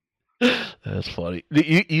 That's funny.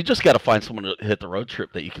 You just got to find someone to hit the road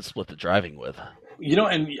trip that you can split the driving with.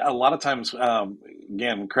 And a lot of times,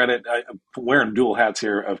 again, credit wearing dual hats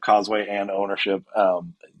here of Causeway and ownership.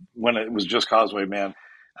 When it was just Causeway, man,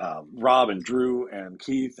 Rob and Drew and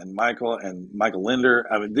Keith and Michael Linder.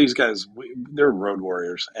 I mean, these guys, they're road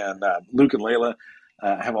warriors. And Luke and Layla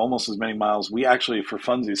have almost as many miles. We actually, for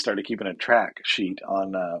funsies, started keeping a track sheet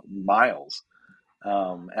on miles.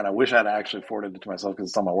 And I wish I'd actually forwarded it to myself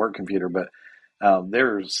because it's on my work computer. But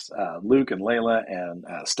there's Luke and Layla and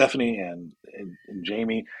Stephanie and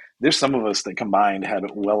Jamie. There's some of us that combined had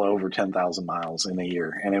well over 10,000 miles in a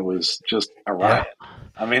year, and it was just a Yeah. riot.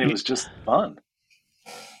 I mean, it You, was just fun.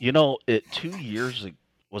 it 2 years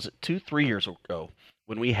was it 3 years ago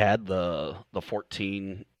when we had the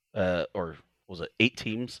 14 or was it 8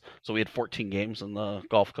 teams? So we had 14 games in the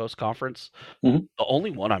Gulf Coast Conference. Mhm. The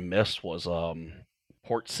only one I missed was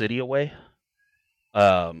Port City away.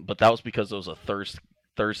 But that was because it was a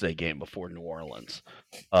Thursday game before New Orleans.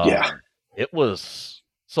 Yeah. It was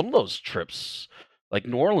some of those trips, like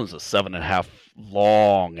New Orleans is 7.5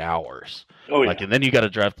 long hours. Oh Like, yeah. and then you got to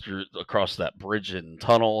drive through across that bridge and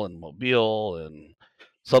tunnel in Mobile and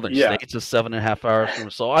Southern Yeah. States is 7.5 hours from.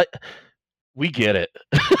 So we get it.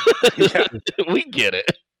 Yeah. We get it.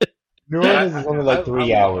 New And Orleans is only like I 3 love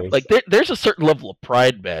it. hours. Like there's a certain level of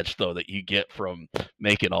pride badge though that you get from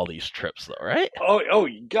making all these trips though, right? Oh,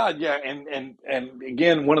 God, yeah, and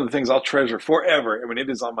again, one of the things I'll treasure forever. I mean, it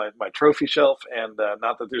is on my trophy shelf, and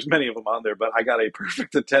not that there's many of them on there, but I got a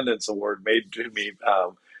perfect attendance award made to me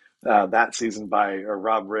that season by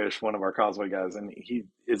Rob Risch, one of our Causeway guys, and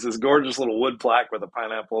it's this gorgeous little wood plaque with a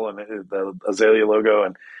pineapple and the azalea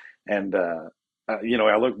logo, and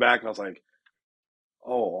I look back and I was like,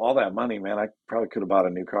 Oh, all that money, man! I probably could have bought a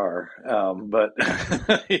new car, but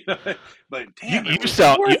but damn, it was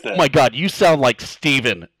Oh worth my it. God, you sound like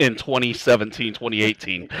Steven in 2017,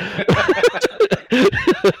 2018.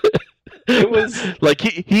 It was. Like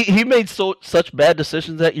he made such bad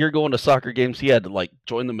decisions that year going to soccer games. He had to like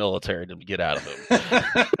join the military to get out of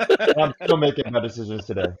And I'm still making bad decisions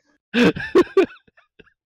today. them.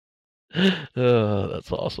 Oh,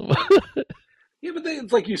 that's awesome. Yeah, but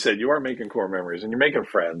it's like you said, you are making core memories and you're making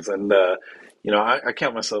friends. And, I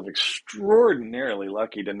count myself extraordinarily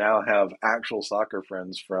lucky to now have actual soccer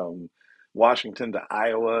friends from Washington to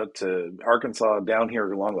Iowa to Arkansas down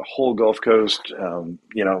here along the whole Gulf Coast.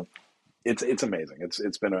 It's amazing.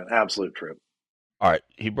 It's been an absolute trip. All right,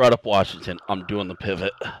 he brought up Washington. I'm doing the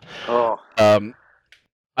pivot. Oh, Um,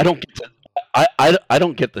 I don't get to, I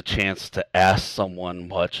don't get the chance to ask someone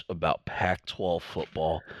much about Pac-12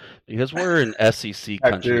 football because we're in SEC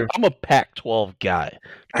country. Pac-2. I'm a Pac-12 guy.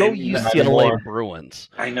 Go I Not UCLA anymore. Bruins.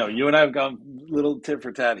 I know you and I have gone little tit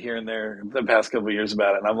for tat here and there the past couple of years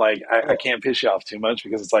about it, and I'm like, I can't piss you off too much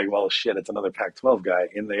because it's like, well, shit, it's another Pac-12 guy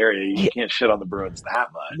in the area. You Yeah, can't shit on the Bruins that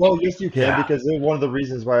much. Well, yes, you can, yeah, because one of the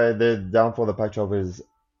reasons why the downfall of the Pac-12 is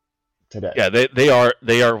today. yeah. They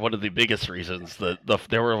are one of the biggest reasons that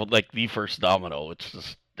they were like the first domino, which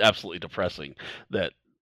is absolutely depressing that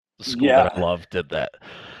the school that I Yeah, love did that.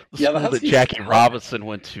 The yeah, the school that Huskies. Jackie Robinson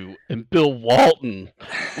went to and Bill Walton,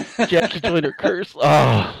 Jackie Joyner Curse.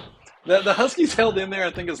 Oh, The Huskies held in there,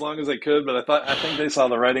 I think, as long as they could, but I think they saw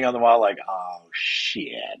the writing on the wall, like, oh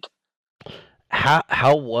shit.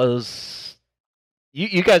 how was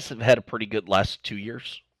you guys have had a pretty good last 2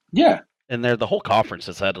 years, Yeah. and there the whole conference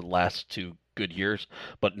has had the last 2 good years,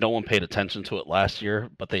 but no one paid attention to it last year,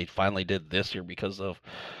 but they finally did this year because of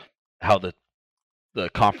how the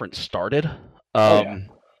conference started. Oh yeah. Um,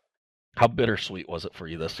 how bittersweet was it for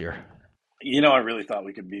you this year? I really thought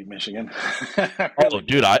we could beat Michigan. I Oh, really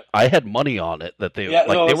dude, did. I had money on it that Yeah.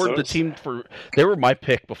 they No. were So. the team for they were my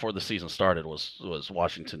pick before the season started was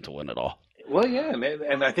Washington to win it all. Well, yeah,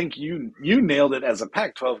 and I think you nailed it as a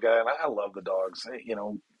Pac-12 guy, and I love the dogs,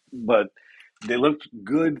 but they looked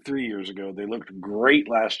good 3 years ago. They looked great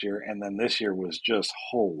last year, and then this year was just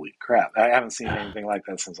holy crap. I haven't seen anything like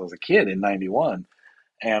that since I was a kid in '91,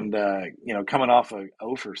 and coming off a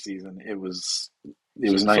Ophir season, it was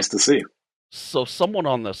So nice to see. so someone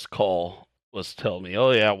on this call was telling me,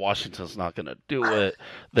 "Oh yeah, Washington's not going to do it."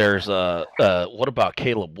 There's what about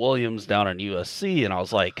Caleb Williams down in USC? And I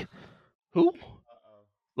was like, "Who?"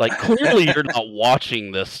 Like clearly you're not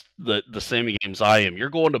watching the same games I am. You're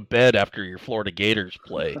going to bed after your Florida Gators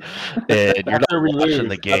play, and you're not After we watching lose,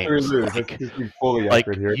 the after we games. lose, let's just be fully Like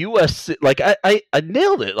accurate here. USC, like I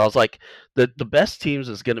nailed it. I was like the best teams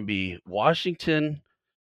is going to be Washington,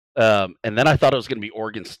 and then I thought it was going to be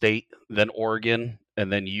Oregon State, then Oregon,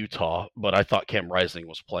 and then Utah. But I thought Cam Rising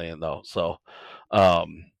was playing though, so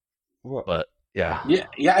um, What? but yeah, Yeah,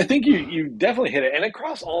 yeah, I think you definitely hit it, and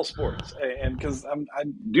across all sports, and because I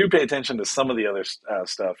do pay attention to some of the other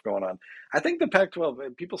stuff going on. I think the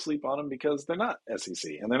Pac-12 people sleep on them because they're not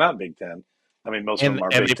SEC and they're not Big Ten. I mean, most of them are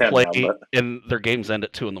and Big they Ten play, now, but and their games end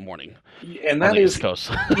at 2 in the morning and on that the East is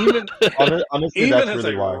Coast. even Honestly, even that's as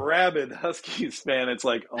really a why. rabid Huskies fan, it's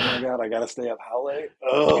like, oh my god, I got to stay up how late?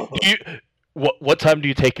 Oh, you, what time do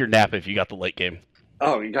you take your nap if you got the late game?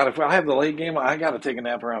 oh, you got to. I have the late game. I got to take a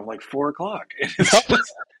nap around like 4 o'clock. It's just like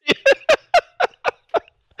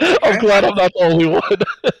I'm glad I'm not the only one.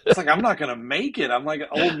 it's like I'm not gonna make it. I'm like an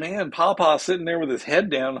old man, Papa, sitting there with his head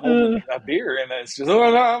down, holding a beer, and it's just,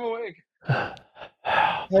 oh no, I'm awake.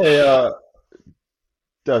 Hey,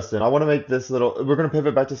 Dustin, I want to make this little. We're going to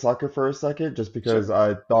pivot back to soccer for a second, just Sure. because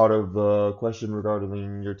I thought of a question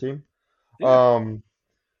regarding your team. Yeah. Um,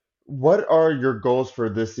 what are your goals for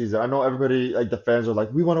this season? I know everybody, like the fans, are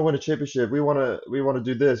like, we want to win a championship. We want to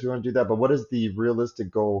do this. We want to do that. But what is the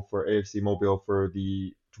realistic goal for AFC Mobile for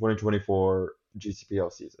the 2024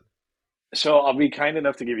 GCPL season? So I'll be kind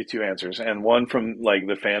enough to give you two answers, and one from like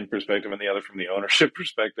the fan perspective, and the other from the ownership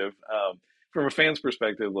perspective. From a fan's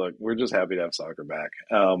perspective, look, we're just happy to have soccer back.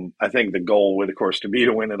 I think the goal would, of course, to be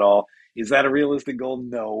to win it all. Is that a realistic goal?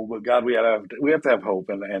 No, but God, we have to have hope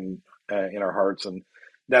and in our hearts, and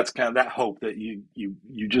that's kind of that hope that you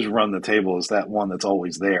just run the table is that one that's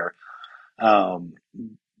always there. Um,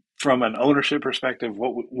 from an ownership perspective,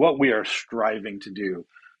 what we are striving to do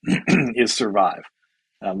is survive.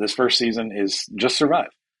 This first season is just survive,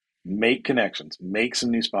 make connections, make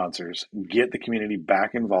some new sponsors, get the community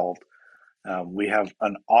back involved. We have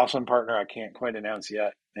an awesome partner I can't quite announce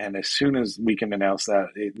yet, and as soon as we can announce that,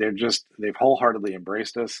 they've wholeheartedly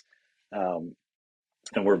embraced us, um,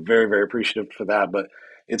 and we're very very appreciative for that. But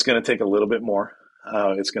it's going to take a little bit more.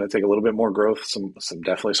 It's going to take a little bit more growth, some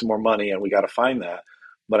definitely some more money, and we got to find that.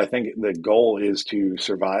 But I think the goal is to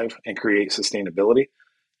survive and create sustainability.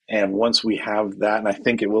 And once we have that, and I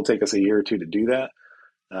think it will take us a year or two to do that.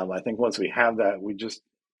 I think once we have that,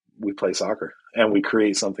 we play soccer and we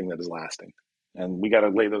create something that is lasting. And we got to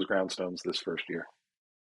lay those groundstones this first year.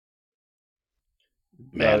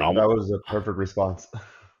 Man, that was a perfect response.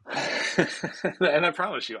 And I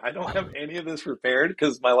promise you, I don't have any of this prepared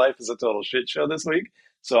because my life is a total shit show this week.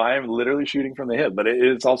 So I am literally shooting from the hip, but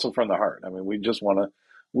it's also from the heart. I mean, we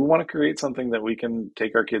want to create something that we can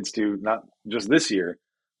take our kids to, not just this year,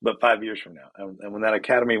 but 5 years from now. And when that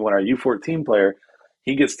academy, when our U14 player,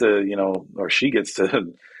 he gets to, or she gets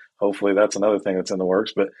to, hopefully that's another thing that's in the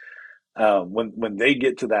works. But when they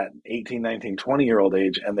get to that 18, 19, 20-year-old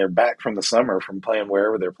age and they're back from the summer from playing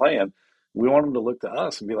wherever they're playing, we want them to look to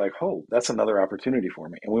us and be like, oh, that's another opportunity for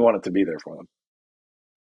me. And we want it to be there for them.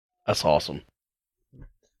 That's awesome.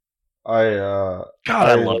 I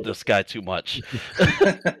love this guy too much.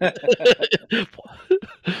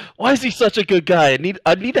 Why is he such a good guy? I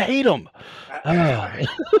need to hate him. I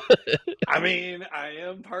mean, I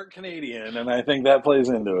am part Canadian, and I think that plays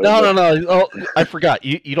into it. No. Oh, I forgot.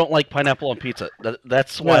 You don't like pineapple on pizza.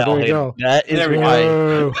 That's why I'll hate him. That is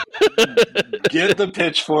why. Get the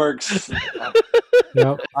pitchforks.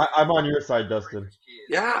 Yep. I'm on your side, Dustin.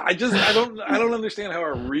 Yeah, I don't understand how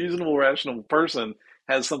a reasonable, rational person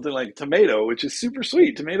has something like tomato, which is super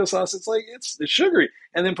sweet. Tomato sauce, it's sugary,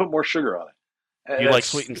 and then put more sugar on it. You like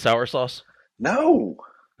sweet and sour sauce? No.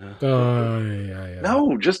 Yeah.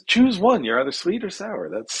 No, just choose one. You're either sweet or sour.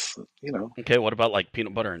 That's Okay, what about like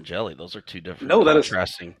peanut butter and jelly? Those are two different. No,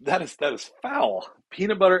 contrasting. That is foul.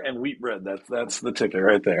 Peanut butter and wheat bread. That's the ticket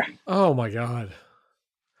right there. Oh my god.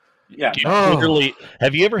 Yeah. Literally,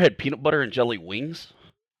 have you ever had peanut butter and jelly wings?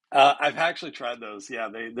 I've actually tried those. Yeah,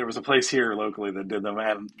 there was a place here locally that did them,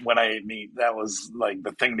 and when I ate meat, that was like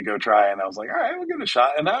the thing to go try. And I was like, all right, we'll give it a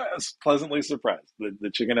shot. And I was pleasantly surprised.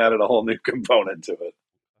 The chicken added a whole new component to it.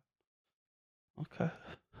 Okay,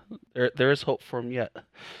 there is hope for him yet.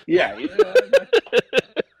 Yeah.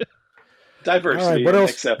 Diversity and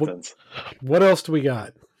acceptance. What else do we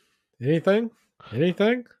got? Anything?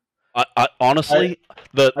 I honestly,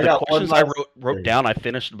 the questions I wrote thing. down, I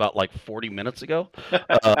finished about like 40 minutes ago.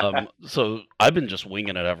 So I've been just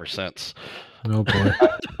winging it ever since. Oh boy.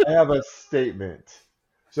 I have a statement.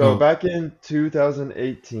 So back in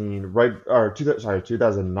 2018,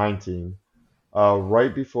 2019,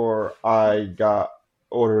 right before I got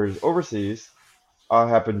orders overseas, I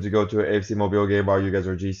happened to go to an AFC Mobile game while you guys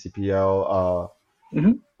were GCPL.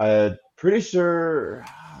 I'm pretty sure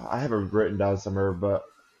I have it written down somewhere, but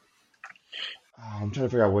I'm trying to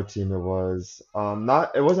figure out what team it was.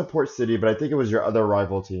 It wasn't Port City, but I think it was your other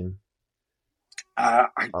rival team. I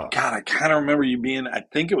kind of remember you being. I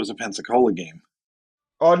think it was a Pensacola game.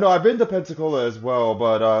 Oh no, I've been to Pensacola as well,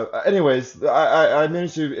 but anyways, I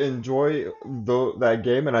managed to enjoy that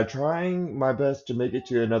game, and I'm trying my best to make it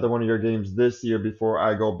to another one of your games this year before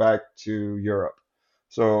I go back to Europe.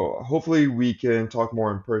 So hopefully we can talk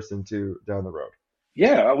more in person too down the road.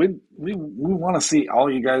 Yeah, we want to see all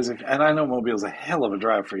you guys, and I know Mobile's a hell of a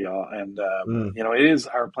drive for y'all, and it is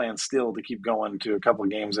our plan still to keep going to a couple of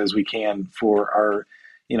games as we can for our,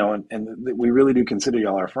 and we really do consider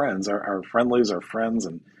y'all our friends, our friendlies, our friends,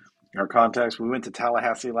 and our contacts. We went to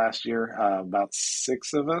Tallahassee last year, about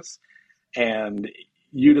 6 of us, and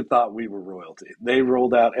you'd have thought we were royalty. They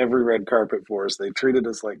rolled out every red carpet for us. They treated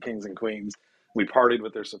us like kings and queens. We partied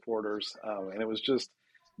with their supporters, and it was just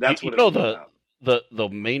that's what it was about. The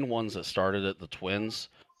main ones that started it, the Twins,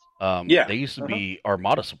 they used to be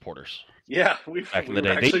Armada supporters. Yeah, back in the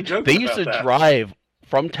day, they used to drive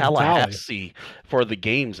from Tallahassee for the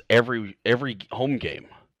games every home game.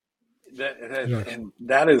 Those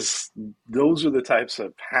are the types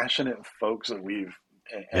of passionate folks that we've,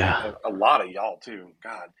 and a lot of y'all too.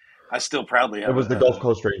 God, I still proudly have. It was the Gulf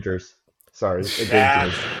Coast Rangers. Sorry.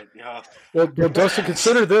 Well, Dustin,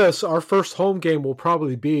 consider this: our first home game will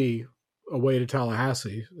probably be away to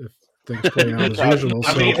Tallahassee if things play out as usual.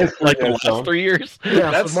 I mean, like the last 3 years.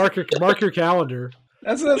 Yeah, so mark your calendar.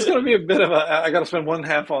 That's going to be a bit of a. I got to spend one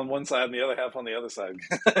half on one side and the other half on the other side.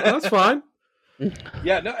 That's fine.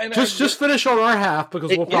 Yeah, no, and just finish on our half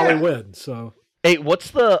because we'll probably win. So, hey,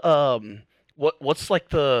 what's the what's like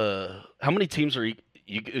the how many teams are you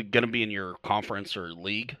going to be in your conference or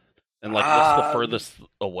league, and like what's the furthest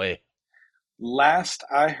away? Last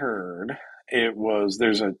I heard.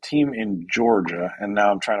 There's a team in Georgia, and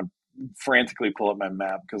now I'm trying to frantically pull up my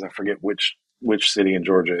map because I forget which city in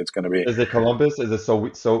Georgia it's going to be. Is it Columbus? Is it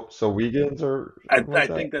Sowegans or? I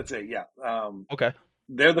think that's it. Yeah. Okay.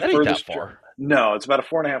 they're the That ain't that furthest. far. No, it's about a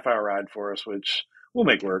 4.5 hour ride for us, which we'll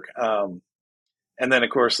make work. And then, of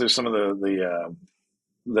course, there's some of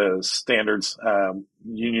the standards,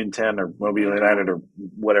 Union 10 or Mobile United or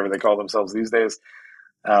whatever they call themselves these days.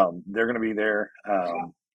 They're going to be there.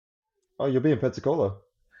 Oh, you'll be in Pensacola.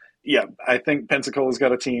 Yeah, I think Pensacola's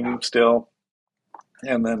got a team still.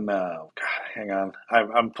 And then, God, hang on,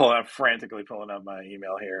 I'm frantically pulling up my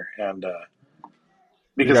email here, and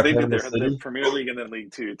You because got they did Panama their City. Premier League and then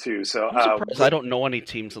League Two too. So, I'm surprised I don't know any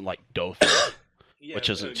teams in like Dothan, yeah, which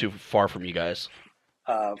isn't too far from you guys.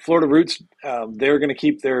 Florida Roots, they're going to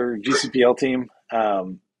keep their GCPL team.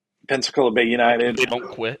 Pensacola Bay United, They don't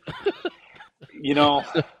quit. you know,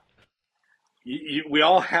 we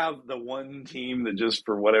all have the one team that just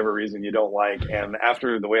for whatever reason you don't like, and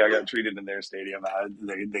after the way I got treated in their stadium, I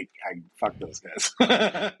fuck those guys.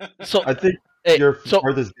 So, I think your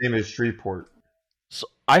farthest game is Shreveport. So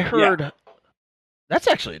I heard that's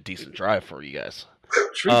actually a decent drive for you guys.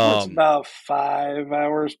 Shreveport's about 5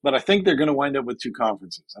 hours, but I think they're going to wind up with two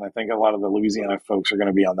conferences, and I think a lot of the Louisiana folks are going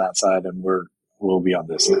to be on that side, and we'll be on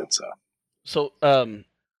this side. So,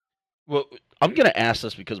 well, I'm going to ask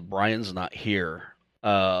this because Brian's not here.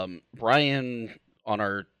 Brian on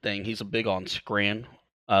our thing, he's a big on Scran,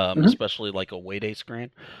 especially like away day Scran.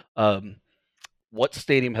 What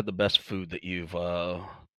stadium had the best food that you've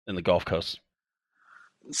in the Gulf Coast?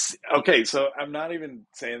 Okay, so I'm not even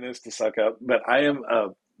saying this to suck up, but I am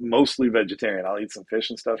mostly vegetarian. I'll eat some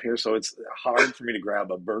fish and stuff here, so it's hard for me to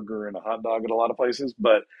grab a burger and a hot dog at a lot of places.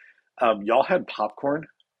 But y'all had popcorn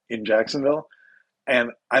in Jacksonville,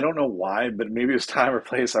 and I don't know why, but maybe it was time or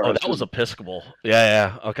place. That was Episcopal.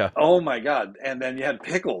 Yeah, okay. Oh my God! And then you had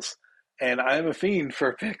pickles, and I'm a fiend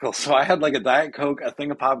for pickles, so I had like a Diet Coke, a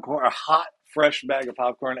thing of popcorn, a hot fresh bag of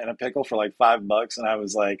popcorn, and a pickle for like $5, and I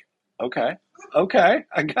was like, okay,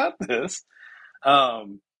 I got this.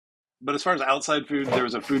 But as far as outside food, there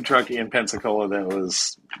was a food truck in Pensacola that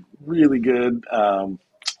was really good. God,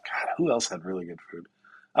 who else had really good food?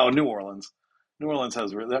 Oh, New Orleans. New Orleans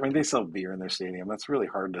has really, I mean, they sell beer in their stadium. That's really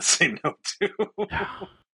hard to say no to.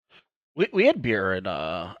 We had beer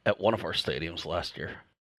at one of our stadiums last year.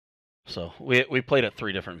 So we played at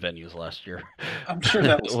 3 different venues last year. I'm sure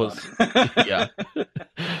that was fun. Yeah.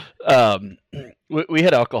 We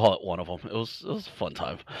had alcohol at one of them. It was a fun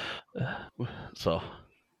time. So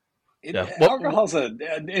yeah, alcohol's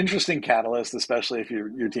an interesting catalyst, especially if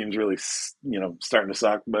your team's really starting to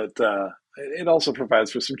suck. But it also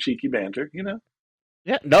provides for some cheeky banter,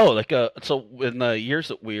 Yeah, no, like so in the years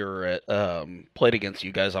that we were at played against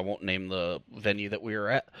you guys, I won't name the venue that we were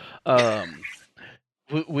at.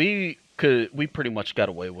 We pretty much got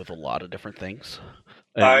away with a lot of different things,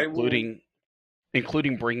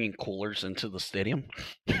 including bringing coolers into the stadium.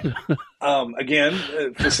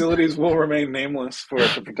 Again, facilities will remain nameless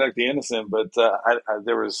to protect the innocent, but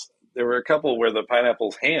there were a couple where the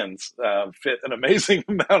pineapple's hands fit an amazing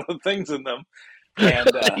amount of things in them,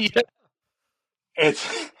 and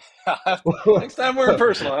it's next time we're in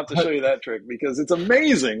person, I'll have to show you that trick because it's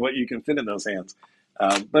amazing what you can fit in those hands.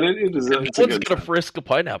 But it's a good gonna frisk a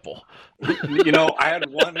pineapple. I had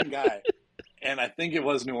one guy, and I think it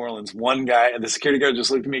was New Orleans. One guy, and the security guard just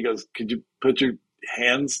looked at me and goes, "Could you put your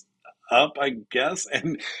hands up, I guess?"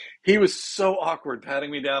 And he was so awkward patting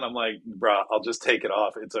me down. I'm like, "Bruh, I'll just take it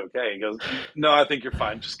off. It's okay." He goes, "No, I think you're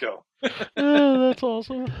fine. Just go." That's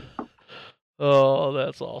awesome. Oh,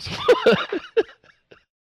 that's awesome.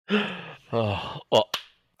 Oh, well,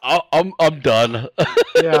 I'm done.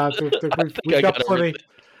 Yeah,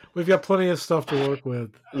 we've got plenty of stuff to work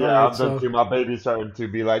with. Yeah, I'm done too. My baby's starting to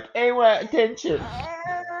be like, "Hey, what attention?"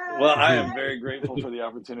 Well, I am very grateful for the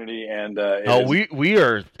opportunity, and we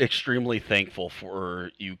are extremely thankful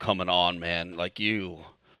for you coming on, man. Like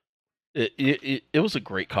it was a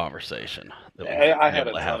great conversation. I had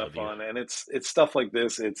a ton of fun, and it's stuff like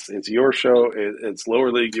this. It's your show. It's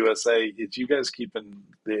Lower League USA. It's you guys keeping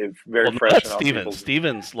it very fresh. That's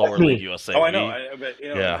Steven's Lower League USA. Oh, I know.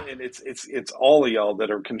 And it's all of y'all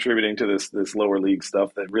that are contributing to this Lower League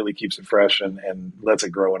stuff that really keeps it fresh and lets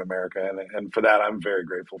it grow in America. And for that, I'm very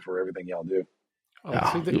grateful for everything y'all do.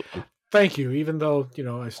 Thank you. Even though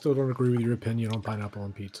I still don't agree with your opinion on pineapple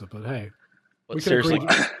on pizza, but hey, we can agree.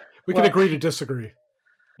 We can agree to disagree.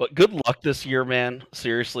 But good luck this year, man.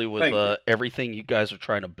 Seriously, with everything you guys are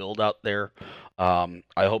trying to build out there. I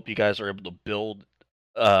hope you guys are able to build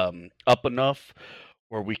up enough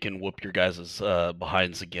where we can whoop your guys'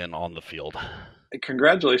 behinds again on the field.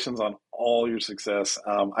 Congratulations on all your success.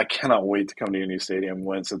 I cannot wait to come to your new stadium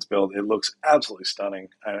once it's built. It looks absolutely stunning,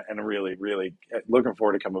 and really, really looking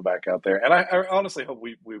forward to coming back out there. And I honestly hope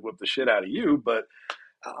we whip the shit out of you, but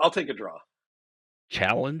I'll take a draw.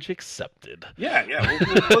 Challenge accepted. Yeah,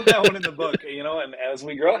 we'll put that one in the book, and as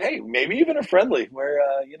we grow, hey, maybe even a friendly where,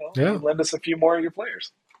 you lend us a few more of your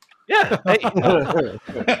players. Yeah, hey.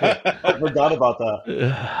 I forgot about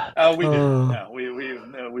that. We do. No,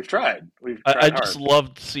 we've tried. We've tried I hard. just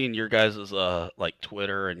loved seeing your guys' like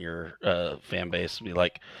Twitter and your fan base be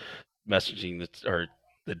like messaging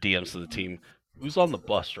the DMs to the team. Who's on the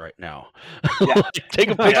bus right now? Yeah. Like, take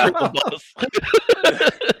a picture of the bus.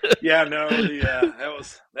 Yeah, no,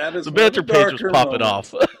 that is the banter page was popping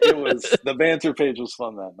off. It was the banter page was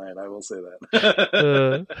fun that night. I will say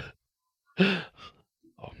that.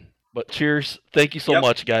 But cheers! Thank you so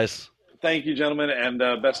much, guys. Thank you, gentlemen, and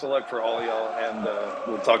best of luck for all y'all. And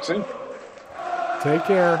we'll talk soon. Take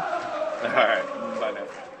care. All right, bye now.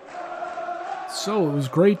 So it was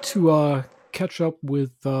great to catch up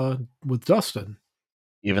with Dustin.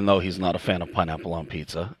 Even though he's not a fan of pineapple on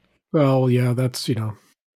pizza. Well, yeah, that's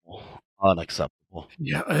unacceptable.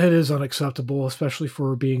 Yeah, it is unacceptable, especially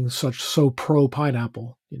for being so pro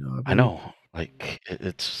pineapple. I know. Like,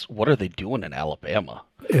 it's what are they doing in Alabama?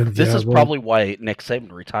 And, this is probably why Nick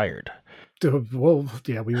Saban retired. Well,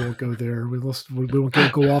 yeah, we won't go there. We won't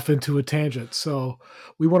go off into a tangent. So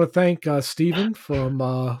we want to thank Steven from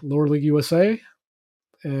Lower League USA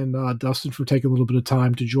and Dustin for taking a little bit of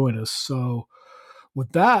time to join us. So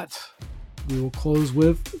with that, we will close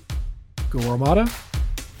with Go Armada.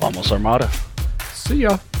 Vamos Armada. See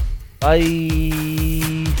ya.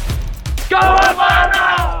 Bye. Go Armada!